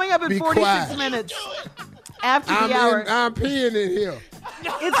 Coming up in 46 minutes after the hour. I'm peeing in here.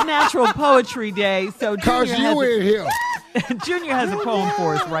 It's Natural Poetry Day, so Cause you in here. Junior has a poem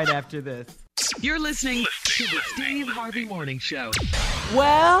for us right after this. You're listening to the Steve Harvey Morning Show.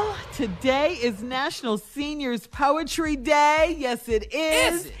 Well, today is National Seniors Poetry Day. Yes, it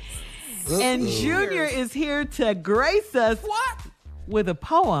is. And Junior is here to grace us with a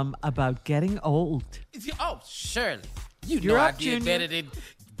poem about getting old. Oh, Shirley, you You're know up, I did Junior. better than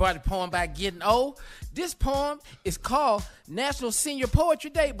write a poem about getting old. This poem is called National Senior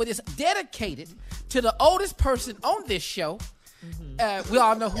Poetry Day, but it's dedicated to the oldest person on this show. We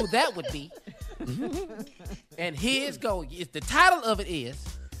all know who that would be. And here's go. The title of it is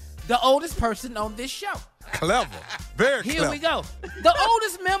The Oldest Person on This Show. Clever. Very Here clever. we go. The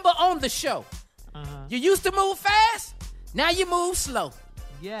oldest member on the show. You used to move fast. Now you move slow.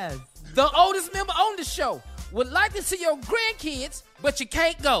 Yes. The oldest member on the show would like to see your grandkids, but you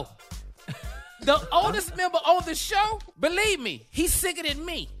can't go. The oldest member on the show, believe me, he's sicker than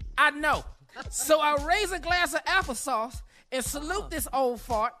me. I know. So I raise a glass of applesauce and salute this old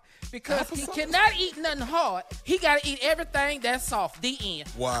fart because he cannot eat nothing hard. He got to eat everything that's soft. The end.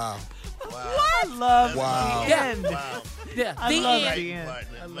 Wow. I love the end. Yeah, I the love end. the end.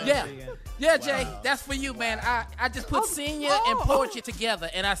 I love Yeah. the end. Yeah, Jay, that's for you, man. I just put senior and poetry together,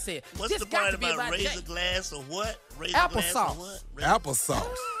 and I said, What's this the got part to be about about raise Jay. a glass or what? Raise a glass or Applesauce. what?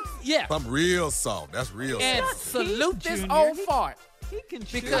 Applesauce. Yeah. Something real soft. That's real And soft. salute this Junior. old fart. He can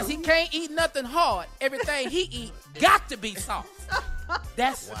Because chew. he can't eat nothing hard. Everything he eat got to be soft.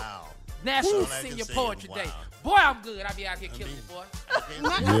 That's Wow. National All I can Senior say Poetry is Day. wow. Boy, I'm good. I be out here killing it, boy.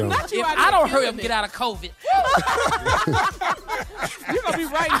 Not you If out I here don't hurry killing up and it. get out of COVID, You're going to be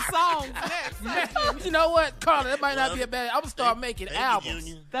writing songs next. you know what, Carla, that might not be a bad. I'm going to start making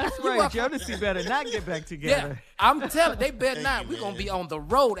albums. That's You right. welcome. Jodeci better not get back Yeah, together. I'm telling they better not. We're going to be on the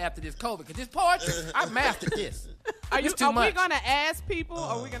road after this COVID because this poetry, I mastered this. Are It's too we much. going to ask people or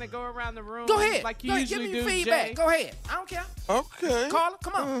are we going to go around the room Go ahead. like you Go ahead. Give usually me do, feedback. Jay? Go ahead. I don't care. Okay. Carla,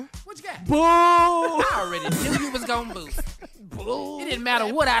 come on. What you got? Boo! I already knew you was gonna boo. It didn't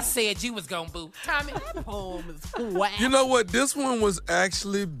matter what I said, you was gonna boo. Tommy, You know what? This one was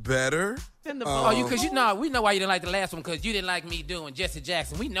actually better. because you know we know why you didn't like the last one because you didn't like me doing Jesse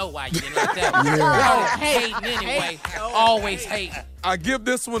Jackson. We know why you didn't like that one. Yeah. Hating anyway. Always hating. I give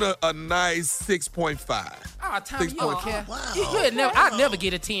this one a nice 6.5. Oh, Tommy, you don't 6.5. care. Wow. I'll never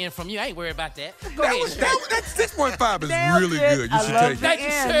get a 10 from you. I ain't worried about that. Go ahead. That 6.5 is Nailed really it. good. You I should love take the it. Thank you,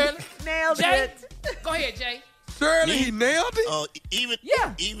 end. Shirley. Nailed Jay, it. go ahead, Jay. Shirley, he nailed it. Oh,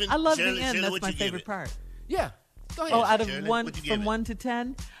 even I love Shirley, the end. Shirley, That's what my you give favorite it? part. Yeah, go ahead. Oh, out of Shirley, one, what'd you give from it? 1 to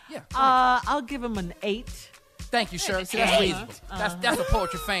 10? Yeah. I'll give him an 8. Thank you, Shirley. See, that's reasonable. That's a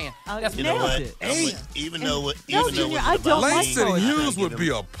poetry fan. That's You know Nailed what? it. Even though what? No, Even though Junior, what I it's don't about like me, Langston poetry. Hughes I would give be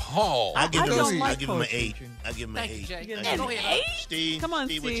him- appalled. I give I him don't a, like I give him an poetry, 8. Junior. I give him an Thank you, 8. Jay. I Go give him an ahead. 8. Steve, Come on,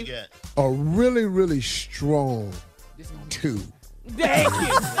 Steve, what you Steve. got? A really, really strong 2. Thank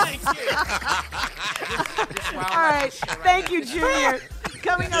you. Thank you. All right. Thank you, Junior.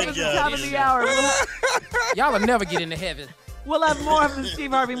 Coming up at the top of the hour. Y'all will never get into heaven. We'll have more of the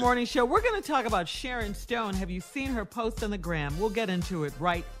Steve Harvey Morning Show. We're going to talk about Sharon Stone. Have you seen her post on the gram? We'll get into it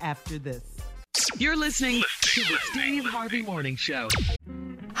right after this. You're listening to the Steve Harvey Morning Show.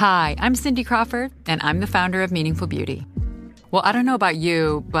 Hi, I'm Cindy Crawford, and I'm the founder of Meaningful Beauty. Well, I don't know about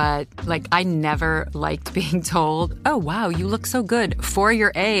you, but I never liked being told, oh, wow, you look so good for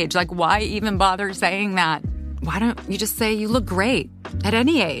your age. Why even bother saying that? Why don't you just say you look great at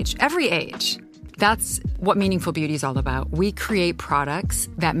any age, every age? That's what Meaningful Beauty is all about. We create products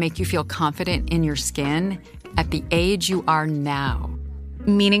that make you feel confident in your skin at the age you are now.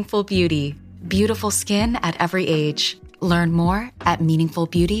 Meaningful Beauty. Beautiful skin at every age. Learn more at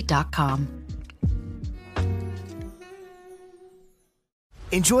meaningfulbeauty.com.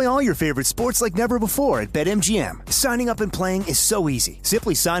 Enjoy all your favorite sports like never before at BetMGM. Signing up and playing is so easy.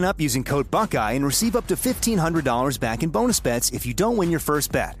 Simply sign up using code Buckeye and receive up to $1,500 back in bonus bets if you don't win your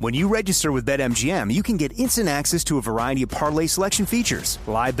first bet. When you register with BetMGM, you can get instant access to a variety of parlay selection features,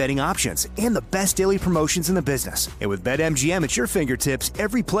 live betting options, and the best daily promotions in the business. And with BetMGM at your fingertips,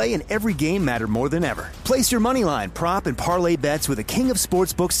 every play and every game matter more than ever. Place your moneyline, prop, and parlay bets with the king of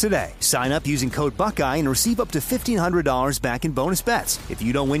sportsbooks today. Sign up using code Buckeye and receive up to $1,500 back in bonus bets if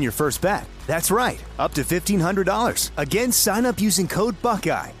you don't win your first bet. That's right, up to $1,500. Again, sign up using code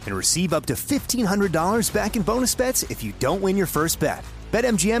Buckeye and receive up to $1,500 back in bonus bets if you don't win your first bet.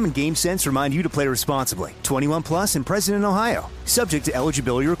 BetMGM and GameSense remind you to play responsibly. 21 plus and present in Ohio. Subject to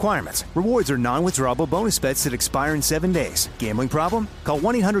eligibility requirements. Rewards are non-withdrawable bonus bets that expire in 7 days. Gambling problem? Call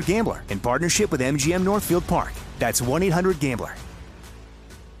 1-800-GAMBLER in partnership with MGM Northfield Park. That's 1-800-GAMBLER.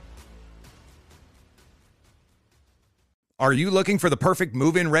 Are you looking for the perfect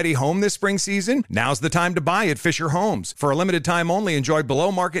move-in ready home this spring season? Now's the time to buy at Fisher Homes. For a limited time only, enjoy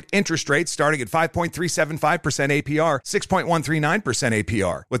below-market interest rates starting at 5.375% APR, 6.139%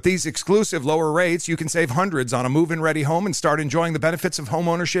 APR. With these exclusive lower rates, you can save hundreds on a move-in ready home and start enjoying the benefits of home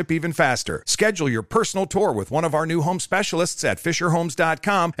ownership even faster. Schedule your personal tour with one of our new home specialists at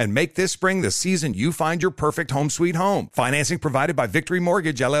FisherHomes.com and make this spring the season you find your perfect home sweet home. Financing provided by Victory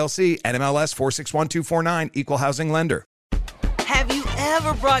Mortgage, LLC, NMLS 461249, Equal Housing Lender. Have you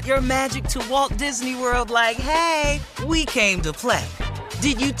ever brought your magic to Walt Disney World like, hey, we came to play?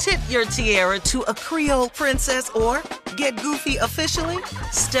 Did you tip your tiara to a Creole princess or get goofy officially?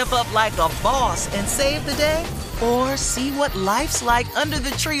 Step up like a boss and save the day? Or see what life's like under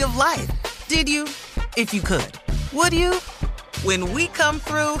the tree of life? Did you? If you could. Would you? When we come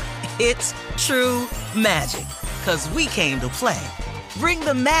through, it's true magic. 'Cause we came to play. Bring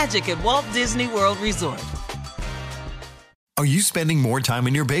the magic at Walt Disney World Resort. Are you spending more time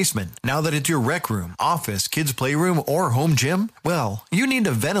in your basement now that it's your rec room, office, kids' playroom, or home gym? Well, you need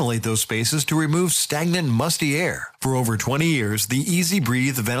to ventilate those spaces to remove stagnant, musty air. For over 20 years, the Easy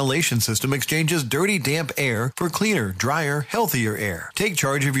Breathe ventilation system exchanges dirty, damp air for cleaner, drier, healthier air. Take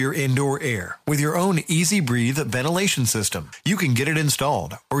charge of your indoor air with your own Easy Breathe ventilation system. You can get it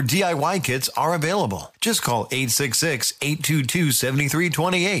installed, or DIY kits are available. Just call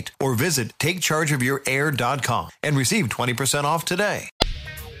 866-822-7328 or visit takechargeofyourair.com and receive 20% off today.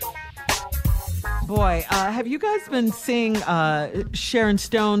 Boy, have you guys been seeing Sharon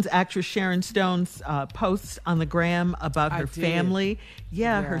Stone's, actress Sharon Stone's posts on the gram about her family?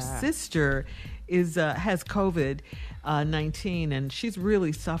 Yeah, her sister has COVID-19 and she's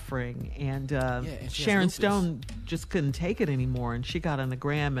really suffering. And Sharon Stone just couldn't take it anymore. And she got on the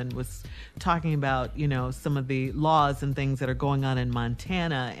gram and was talking about, some of the laws and things that are going on in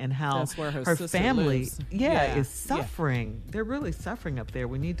Montana and how that's where her family lives. is suffering. They're really suffering up there.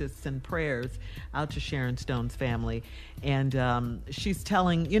 We need to send prayers out to Sharon Stone's family. And she's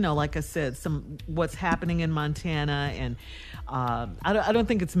telling, like I said, what's happening in Montana. And I don't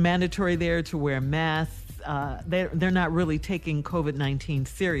think it's mandatory there to wear masks. They're not really taking COVID-19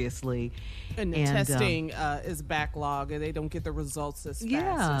 seriously. And the testing is backlogged, and they don't get the results as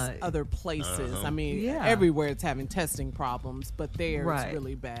fast as other places. I mean, everywhere it's having testing problems, but there it's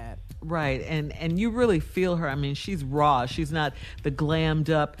really bad. Right, and you really feel her. I mean, she's raw. She's not the glammed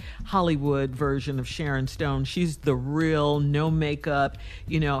up Hollywood version of Sharon Stone. She's the real, no makeup,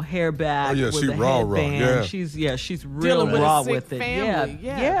 hair back with a headband. She's real raw with it. Family.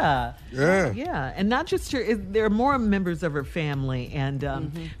 Yeah. And not just her. There are more members of her family,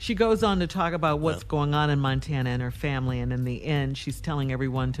 and she goes on to talk about what's going on in Montana and her family, and in the end, she's telling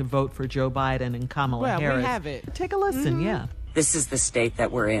everyone to vote for Joe Biden and Kamala Harris. We have it. Take a listen, This is the state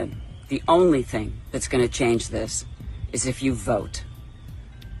that we're in. The only thing that's going to change this is if you vote.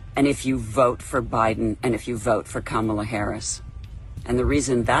 And if you vote for Biden and if you vote for Kamala Harris. And the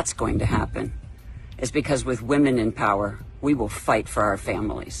reason that's going to happen is because with women in power, we will fight for our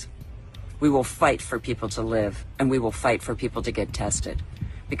families. We will fight for people to live, and we will fight for people to get tested.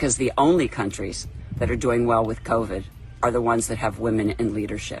 Because the only countries that are doing well with COVID are the ones that have women in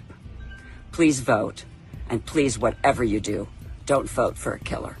leadership. Please vote, and please, whatever you do, don't vote for a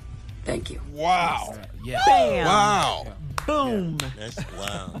killer. Thank you. Wow. Yeah. Bam. Wow. Boom. That's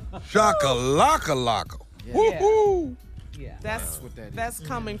wow. Shaka-laka-laka. Yeah. Woo-hoo. Yeah. That's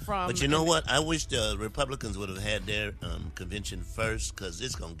coming from. But you know what? I wish the Republicans would have had their convention first, because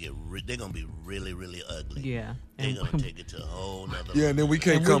it's gonna get they're gonna be really, really ugly. Yeah. They're gonna take it to a whole nother. Yeah, and then we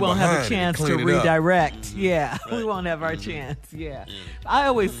can't And come we won't behind have a chance and to clean it up. redirect. Yeah, Right. we won't have our chance. Yeah. I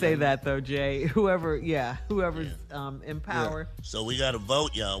always say that though, Jay. Whoever's in power. So we gotta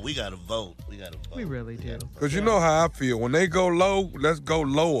vote, y'all. We gotta vote. We really do. Because you know how I feel. When they go low, let's go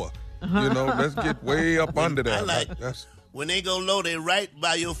lower. You know, let's get way up under that. I like That's when they go low, they right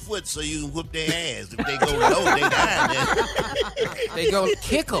by your foot so you can whoop their ass. If they go low, they die. They go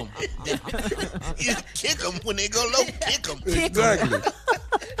kick them. You kick them when they go low. Kick them. exactly.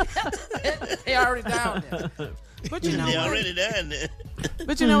 They already down there. But you know They what? already down there.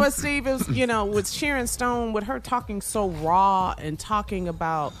 But you know what, Steve, is, with Sharon Stone, with her talking so raw and talking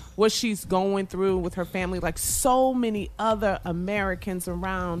about what she's going through with her family, like so many other Americans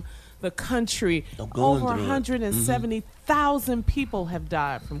around the country, over 170,000 people have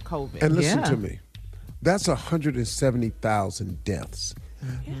died from COVID. And listen to me. That's 170,000 deaths.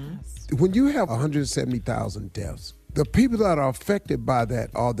 Yes. When you have 170,000 deaths, the people that are affected by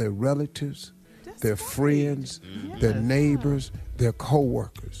that are their relatives, their friends, their neighbors, their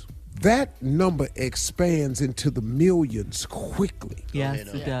co-workers. That number expands into the millions quickly. Yes,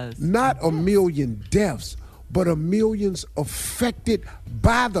 it does. Not a million deaths, but a millions affected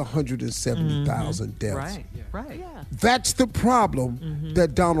by the 170,000 deaths. Right. Yeah. That's the problem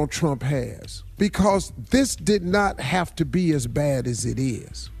that Donald Trump has, because this did not have to be as bad as it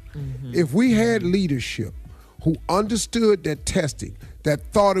is. If we had leadership who understood that testing, that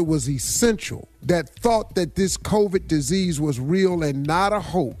thought it was essential, that thought that this COVID disease was real and not a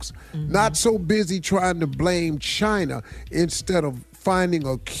hoax, not so busy trying to blame China instead of finding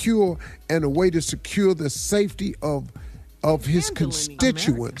a cure and a way to secure the safety of his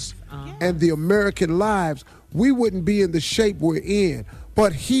constituents and the American lives, we wouldn't be in the shape we're in.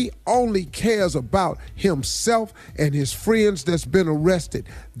 But he only cares about himself and his friends that's been arrested.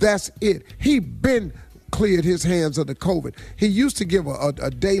 That's it. He been cleared his hands of the COVID. He used to give a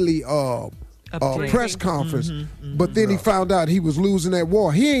daily press conference, but then he found out he was losing that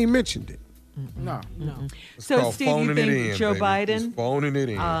war. He ain't mentioned it. No. So, Steve, you think Joe Biden phoning it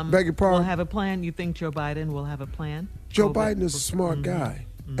in. Beg your pardon? will have a plan? You think Joe Biden will have a plan? Joe Biden is a smart guy,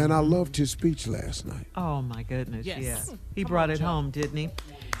 and I loved his speech last night. Oh, my goodness. Yes. Yeah. He brought it home, didn't he?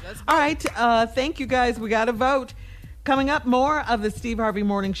 All right. Thank you, guys. We got to vote. Coming up, more of the Steve Harvey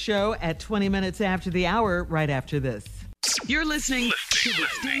Morning Show at 20 minutes after the hour, right after this. You're listening to the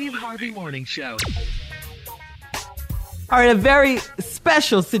Steve Harvey Morning Show. All right, a very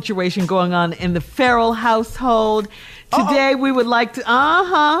special situation going on in the Farrell household. Today, we would like to,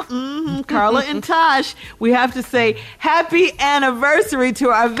 Carla and Tosh, we have to say happy anniversary to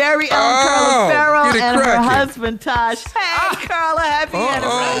our very own Carla Farrell and her husband, Tosh. Hey, Carla, happy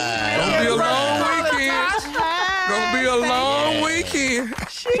anniversary. Gonna be a long weekend. Gonna be a long weekend.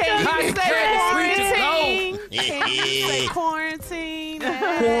 Can you say quarantine? Can you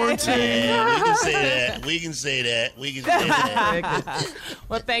say quarantine? Yeah, we can say that.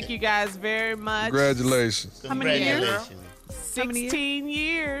 Well, thank you guys very much. Congratulations. How many years? 16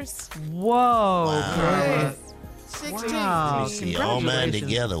 years. Whoa. Wow. 16. Wow. See, all mine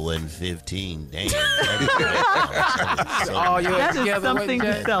together wasn't 15. Damn. That is something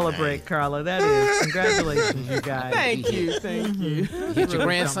to celebrate, Carla. That is. Congratulations, you guys. Thank you. Get your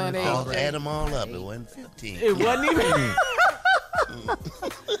grandson age. Add them all up. It wasn't 15. It wasn't even.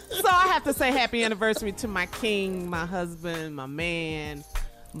 So I have to say happy anniversary to my king, my husband, my man,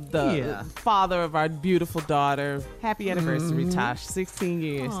 the father of our beautiful daughter. Happy anniversary, Tosh. 16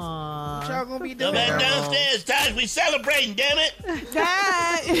 years. Aww. What y'all gonna be Go doing? back downstairs, Tosh. We celebrating, damn it.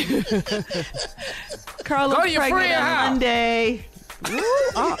 Carla, Go to your pregnant friend on house. Monday.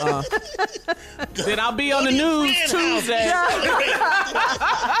 Then I'll be on the news Tuesday.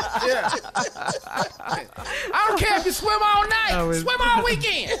 I don't care if you swim all night. Swim all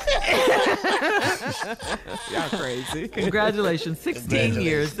weekend. Y'all crazy. Congratulations. 16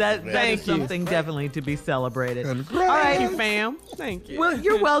 years. That is something definitely to be celebrated. All right. Thank you, fam. Thank you. Well,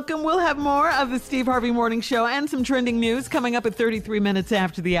 you're welcome. We'll have more of the Steve Harvey Morning Show and some trending news coming up at 33 minutes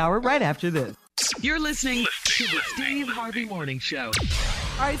after the hour, right after this. You're listening to the Steve Harvey Morning Show.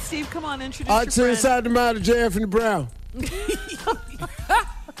 All right, Steve, come on, introduce All your right, so friend. inside the mouth of J. Anthony Brown.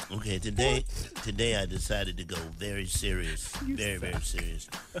 Okay, today I decided to go very serious. Very serious.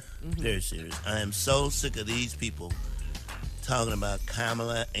 Very serious. I am so sick of these people talking about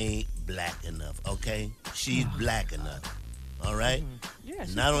Kamala ain't black enough, okay? She's black enough, all right? Yeah,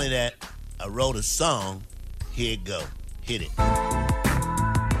 And not only that, I wrote a song. Here it go. Hit it.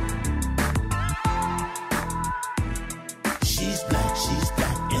 She's black,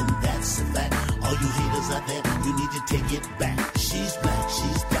 and that's a fact. All you haters out there, you need to take it back. She's black,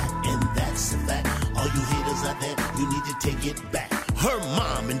 and that's a fact. All you haters out there, you need to take it back. Her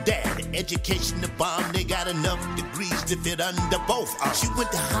mom and dad, education to bomb, they got enough degrees to fit under both. She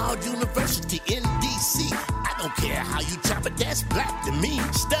went to Howard University in D.C. I don't care how you chop it, that's black to me.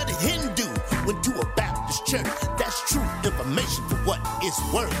 Studied Hindu, went to a Baptist church. That's true information for what it's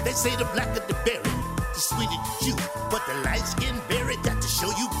worth. They say the blacker the berry, the sweeter the juice. But the light-skinned berry got to show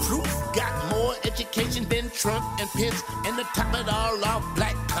you proof. Got more education than Trump and Pence, and to top it all off,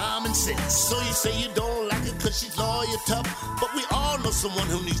 black common sense. So you say you don't like her cause she's lawyer tough, but we all know someone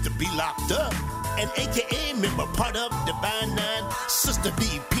who needs to be locked up. An AKA member, part of Divine Nine, Sister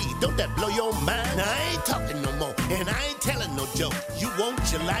VP, don't that blow your mind? Now I ain't talking no more, and I ain't telling no joke. You want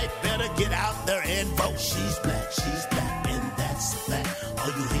your life, better get out there and vote. She's black, and that's a fact. All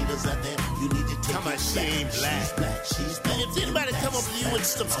you haters out there, you need to take it back. She ain't black. She's black. If anybody come up to you with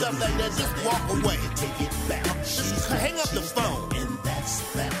some stuff like that, just walk away. Take it back. Just hang up the phone. And that's a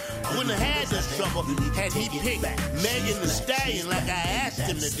fact. I wouldn't have had this trouble had he picked Megan Thee Stallion like I asked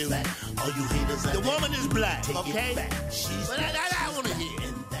him to do. The woman is black, okay? But I want to hear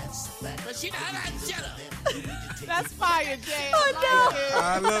it. But she not shut up. That's fire, Jay.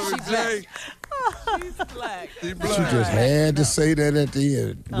 I love it, Jay. She's black. She just had to say that at the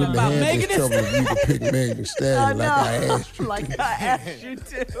end. Wouldn't have had this trouble if you could pick Megan Thee Stallion like I asked you. Like I asked you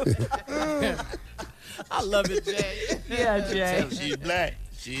to. I love it, Jay. Yeah, Jay. She's black.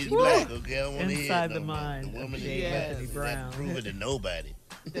 She's black, okay? I don't want to hear Inside it. the mind. The woman of is black. Anthony Brown. Prove it to nobody.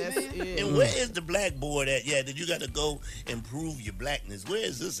 That's it. And where is the blackboard at? Yeah, did you got to go and prove your blackness? Where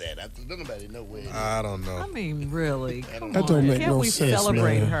is this at? Don't nobody know where it is. I don't know. I mean, really? Come That on. don't make Can't no we sense,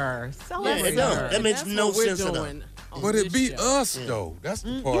 celebrate man. her? Celebrate it don't. her. That makes no sense at all. But it be us, though. That's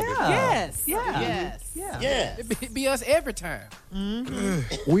the part that Yes. It be us every time.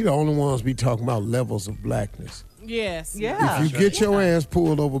 We the only ones be talking about levels of blackness. Yes. Yeah. If you get your ass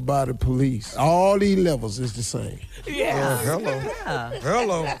pulled over by the police, all these levels is the same. Yeah.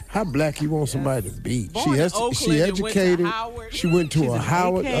 Hello. How black you want somebody to be? Born in Oakland She and went to educated. Howard. She went to She's a an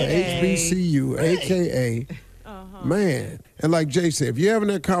Howard, AKA. HBCU, AKA. Man, and like Jay said, if you're having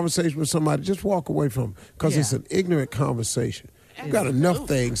that conversation with somebody, just walk away from them because it's an ignorant conversation. You got enough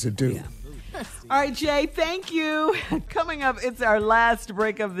things to do. All right, Jay, thank you. Coming up, it's our last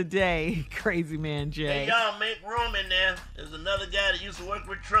break of the day. Crazy man, Jay. Hey, y'all, make room in there. There's another guy that used to work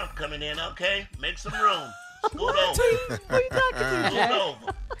with Trump coming in, okay? Make some room. Scoot over. What are you talking to, Jay? Scoot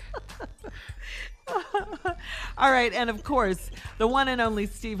over. All right, and of course, the one and only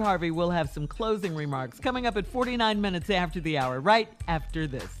Steve Harvey will have some closing remarks coming up at 49 minutes after the hour, right after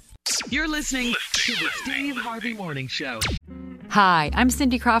this. You're listening to the Steve Harvey Morning Show. Hi, I'm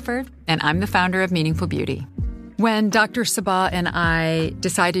Cindy Crawford, and I'm the founder of Meaningful Beauty. When Dr. Sabah and I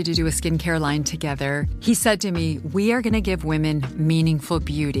decided to do a skincare line together, he said to me, we are going to give women meaningful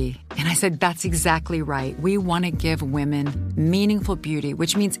beauty. And I said, that's exactly right. We want to give women meaningful beauty,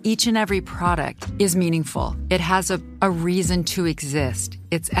 which means each and every product is meaningful. It has a reason to exist.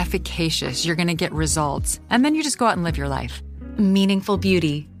 It's efficacious. You're going to get results. And then you just go out and live your life. Meaningful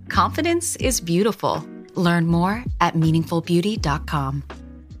Beauty. Confidence is beautiful. Learn more at meaningfulbeauty.com.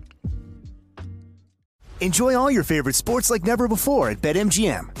 Enjoy all your favorite sports like never before at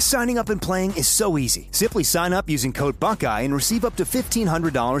BetMGM. Signing up and playing is so easy. Simply sign up using code Buckeye and receive up to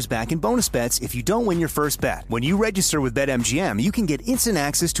 $1,500 back in bonus bets if you don't win your first bet. When you register with BetMGM, you can get instant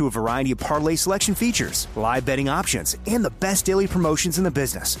access to a variety of parlay selection features, live betting options, and the best daily promotions in the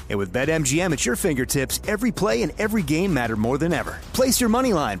business. And with BetMGM at your fingertips, every play and every game matter more than ever. Place your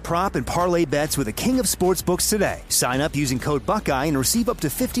moneyline, prop, and parlay bets with the king of sportsbooks today. Sign up using code Buckeye and receive up to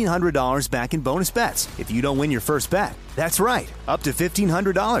 $1,500 back in bonus bets if you don't win your first bet. That's right, up to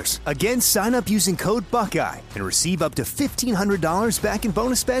 $1,500. Again, sign up using code Buckeye and receive up to $1,500 back in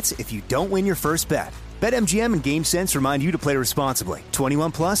bonus bets if you don't win your first bet. BetMGM and GameSense remind you to play responsibly.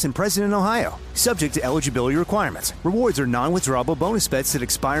 21 plus and present in Ohio. Subject to eligibility requirements. Rewards are non-withdrawable bonus bets that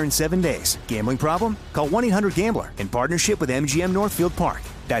expire in 7 days. Gambling problem? Call 1-800-GAMBLER in partnership with MGM Northfield Park.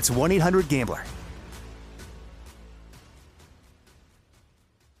 That's 1-800-GAMBLER.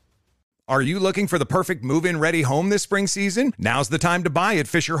 Are you looking for the perfect move-in ready home this spring season? Now's the time to buy at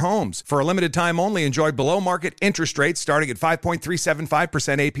Fisher Homes. For a limited time only, enjoy below-market interest rates starting at 5.375%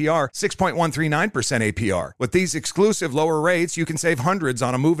 APR, 6.139% APR. With these exclusive lower rates, you can save hundreds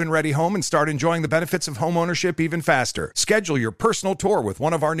on a move-in ready home and start enjoying the benefits of homeownership even faster. Schedule your personal tour with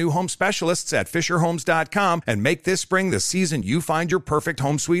one of our new home specialists at FisherHomes.com and make this spring the season you find your perfect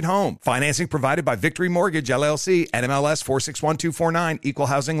home sweet home. Financing provided by Victory Mortgage, LLC, NMLS 461249, Equal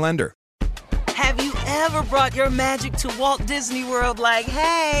Housing Lender. Have you ever brought your magic to Walt Disney World like,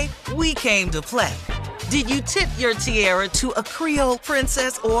 hey, we came to play? Did you tip your tiara to a Creole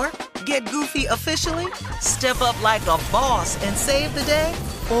princess or get goofy officially? Step up like a boss and save the day?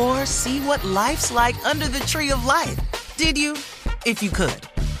 Or see what life's like under the tree of life? Did you? If you could.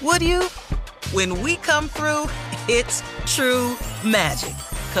 Would you? When we come through, it's true magic.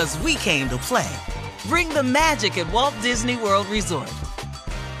 'Cause we came to play. Bring the magic at Walt Disney World Resort.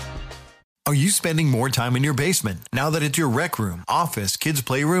 Are you spending more time in your basement now that it's your rec room, office, kids'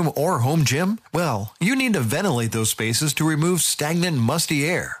 playroom, or home gym? Well, you need to ventilate those spaces to remove stagnant, musty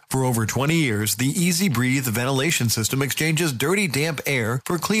air. For over 20 years, the Easy Breathe ventilation system exchanges dirty, damp air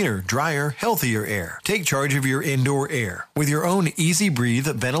for cleaner, drier, healthier air. Take charge of your indoor air with your own Easy Breathe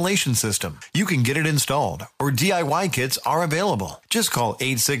ventilation system. You can get it installed, or DIY kits are available. Just call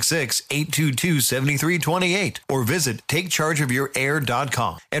 866-822-7328 or visit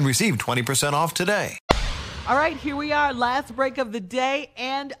takechargeofyourair.com and receive 20% off today. All right, here we are. Last break of the day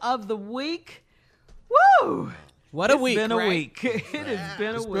and of the week. Woo! What a week, It's been right? a week. It has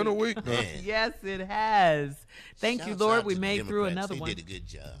been a week. It's been a week, man. Yes, it has. Thank you, Shouts Lord. out We to the made through Democrats. another They one. did a good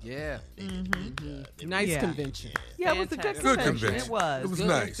job. Yeah. They did a good job. They Nice Yeah. convention. Yeah, it was a good Fantastic. Good convention. convention. It was. It was Good.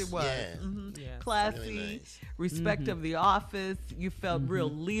 nice. It was. Yeah. Classy, Really nice. respect of the office. You felt real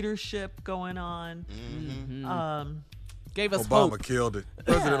leadership going on. Gave us Obama hope. killed it.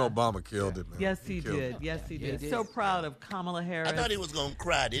 President Obama killed it, man. Yes, he killed did. it. Yes, he did. did. So proud of Kamala Harris. I thought he was going to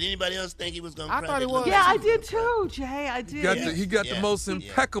cry. Did anybody else think he was going to I cry? thought he was. Yeah, I did too, Jay. I did. He got the most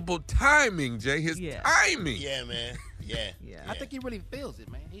impeccable timing, Jay. His timing. Yeah, man. Yeah. I think he really feels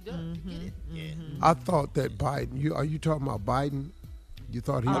it, man. He does. He get it. Yeah. I thought that Biden. Are you talking about Biden? You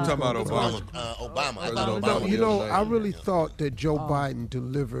thought he I'm was talking about gonna- Obama. Obama. I President thought Obama. Obama. You know, Yeah. I really thought that Joe Biden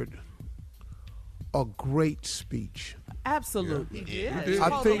delivered a great speech. Absolutely. He did. I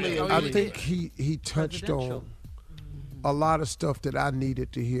Totally. think he touched on a lot of stuff that I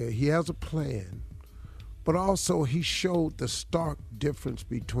needed to hear. He has a plan, but also he showed the stark difference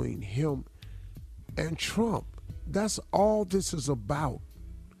between him and Trump. That's all this is about.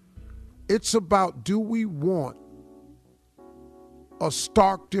 It's about, do we want a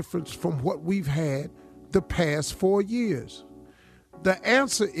stark difference from what we've had the past 4 years? The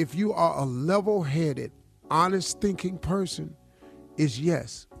answer, if you are a level-headed, honest thinking person, is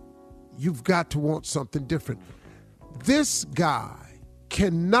yes. You've got to want something different. This guy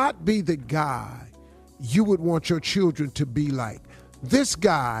cannot be the guy you would want your children to be like. This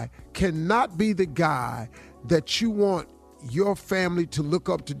guy cannot be the guy that you want your family to look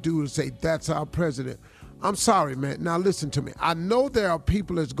up to do and say, that's our president. I'm sorry, man. Now listen to me. I know there are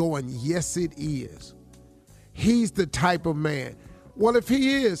people that's going, yes, it is. He's the type of man. Well, if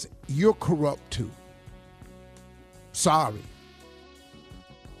he is, you're corrupt too. Sorry.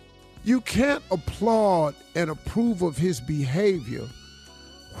 You can't applaud and approve of his behavior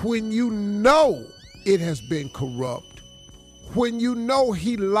when you know it has been corrupt, when you know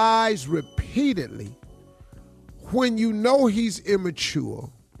he lies repeatedly, when you know he's immature,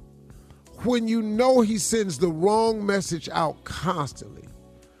 when you know he sends the wrong message out constantly,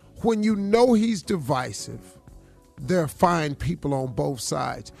 when you know he's divisive. There are fine people on both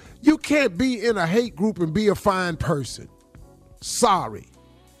sides. You can't be in a hate group and be a fine person. Sorry.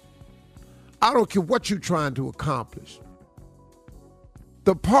 I don't care what you're trying to accomplish.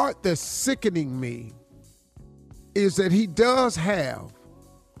 The part that's sickening me is that he does have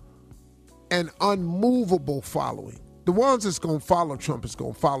an unmovable following. The ones that's going to follow Trump is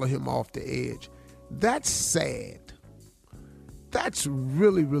going to follow him off the edge. That's sad. That's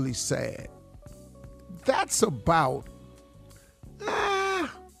really, really sad. That's about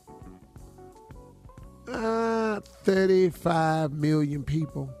 35 million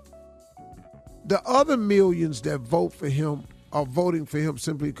people. The other millions that vote for him are voting for him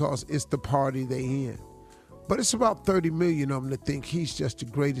simply because it's the party they in. But it's about 30 million of them that think he's just the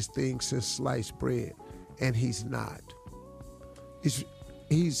greatest thing since sliced bread, and he's not. He's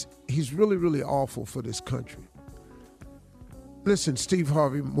really, really awful for this country. Listen, Steve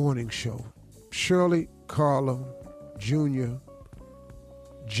Harvey Morning Show. Shirley, Carla, Junior,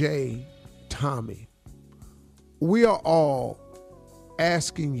 Jay, Tommy. We are all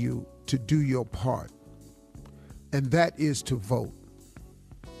asking you to do your part, and that is to vote.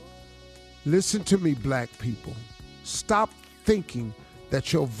 Listen to me, black people. Stop thinking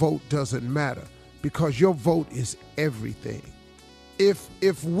that your vote doesn't matter, because your vote is everything.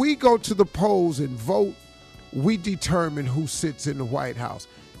 If we go to the polls and vote, we determine who sits in the White House.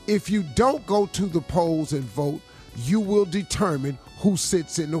 If you don't go to the polls and vote, you will determine who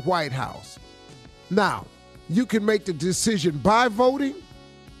sits in the White House. Now, you can make the decision by voting,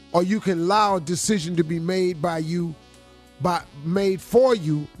 or you can allow a decision to be made made for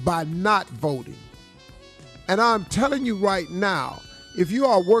you by not voting. And I'm telling you right now, if you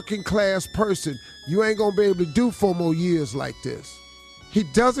are a working class person, you ain't gonna be able to do 4 more years like this. He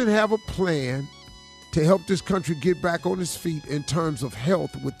doesn't have a plan to help this country get back on its feet in terms of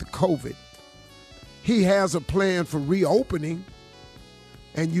health with the COVID. He has a plan for reopening,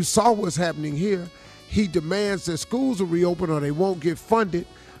 and you saw what's happening here. He demands that schools will reopen or they won't get funded.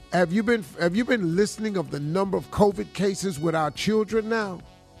 Have you been listening of the number of COVID cases with our children now?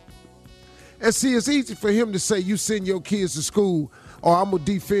 And see, it's easy for him to say, you send your kids to school or I'm going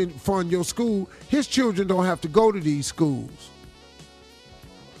to defund your school. His children don't have to go to these schools.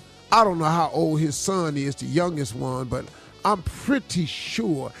 I don't know how old his son is, the youngest one, but I'm pretty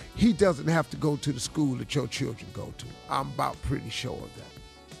sure he doesn't have to go to the school that your children go to. I'm about pretty sure of that.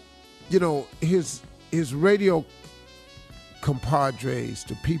 You know, his radio compadres,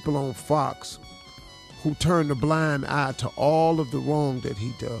 the people on Fox who turn a blind eye to all of the wrong that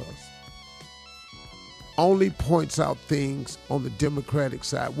he does, only points out things on the Democratic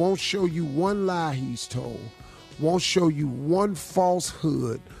side, won't show you one lie he's told, won't show you one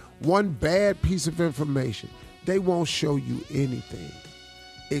falsehood, one bad piece of information. They won't show you anything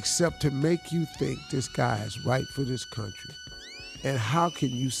except to make you think this guy is right for this country. And how can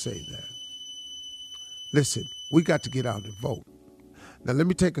you say that? Listen, we got to get out and vote. Now, let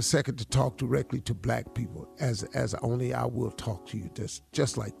me take a second to talk directly to black people, as only I will talk to you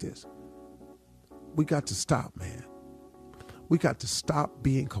just like this. We got to stop, man. We got to stop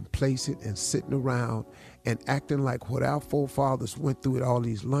being complacent and sitting around and acting like what our forefathers went through at all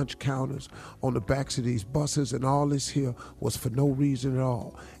these lunch counters, on the backs of these buses, and all this here was for no reason at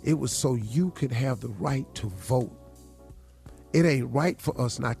all. It was so you could have the right to vote. It ain't right for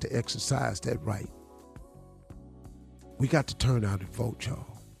us not to exercise that right. We got to turn out and vote,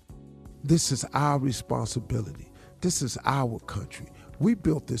 y'all. This is our responsibility. This is our country. We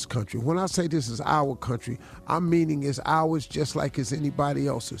built this country. When I say this is our country, I'm meaning it's ours just like it's anybody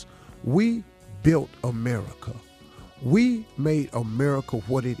else's. We built America. We made America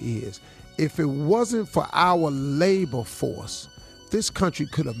what it is. If it wasn't for our labor force, this country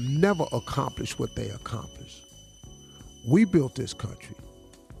could have never accomplished what they accomplished. We built this country.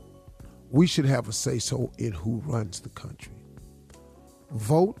 We should have a say-so in who runs the country.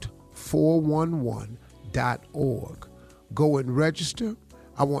 Vote411.org. Go and register.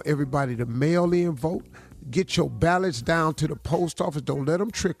 I want everybody to mail in vote. Get your ballots down to the post office. Don't let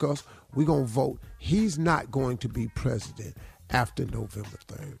them trick us. We're going to vote. He's not going to be president after November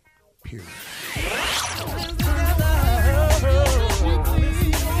 3rd, period.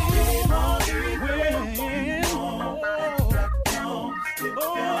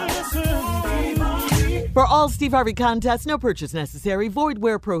 For all Steve Harvey contests, no purchase necessary, void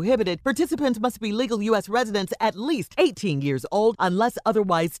where prohibited. Participants must be legal U.S. residents at least 18 years old unless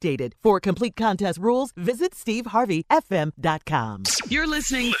otherwise stated. For complete contest rules, visit SteveHarveyFM.com. You're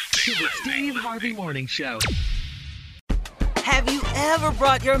listening to the Steve Harvey Morning Show. Have you ever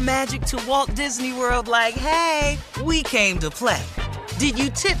brought your magic to Walt Disney World like, hey, we came to play? Did you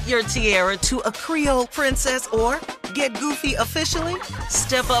tip your tiara to a Creole princess or get goofy officially?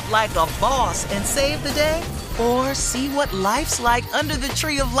 Step up like a boss and save the day? Or see what life's like under the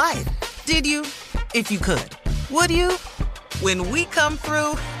tree of life? Did you? If you could. Would you? When we come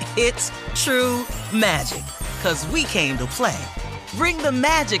through, it's true magic. 'Cause we came to play. Bring the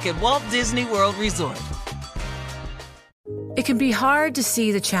magic at Walt Disney World Resort. It can be hard to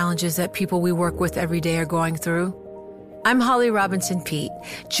see the challenges that people we work with every day are going through. I'm Holly Robinson Peete.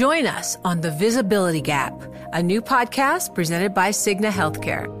 Join us on The Visibility Gap, a new podcast presented by Cigna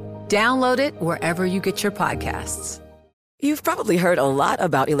Healthcare. Download it wherever you get your podcasts. You've probably heard a lot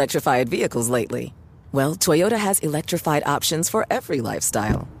about electrified vehicles lately. Well, Toyota has electrified options for every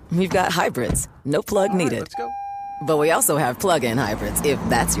lifestyle. We've got hybrids, no plug needed. Let's go. But we also have plug-in hybrids, if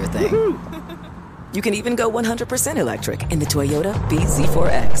that's your thing. You can even go 100% electric in the Toyota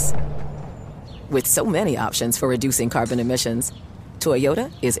BZ4X. With so many options for reducing carbon emissions, Toyota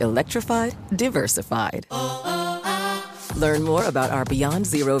is electrified, diversified. Learn more about our Beyond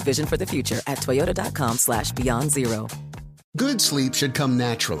Zero vision for the future at toyota.com/beyond zero. Good sleep should come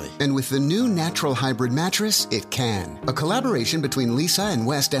naturally, and with the new Natural Hybrid mattress, it can. A collaboration between Lisa and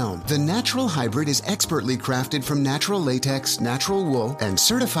West Elm, the Natural Hybrid is expertly crafted from natural latex, natural wool, and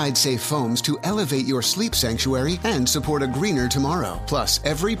certified safe foams to elevate your sleep sanctuary and support a greener tomorrow. Plus,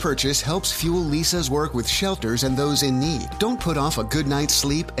 every purchase helps fuel Lisa's work with shelters and those in need. Don't put off a good night's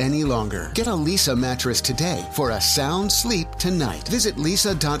sleep any longer. Get a Lisa mattress today for a sound sleep tonight. Visit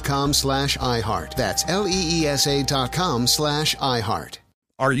lisa.com/iHeart. That's LEESA.com/iHeart.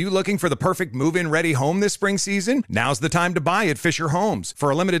 Are you looking for the perfect move-in ready home this spring season? Now's the time to buy at Fisher Homes. For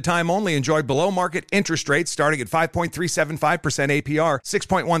a limited time only, enjoy below-market interest rates starting at 5.375% APR,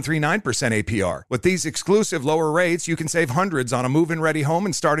 6.139% APR. With these exclusive lower rates, you can save hundreds on a move-in ready home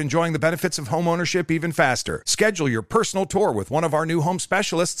and start enjoying the benefits of home ownership even faster. Schedule your personal tour with one of our new home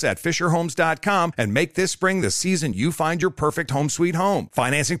specialists at FisherHomes.com and make this spring the season you find your perfect home sweet home.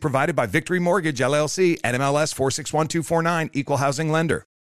 Financing provided by Victory Mortgage, LLC, NMLS 461249, Equal Housing Lender.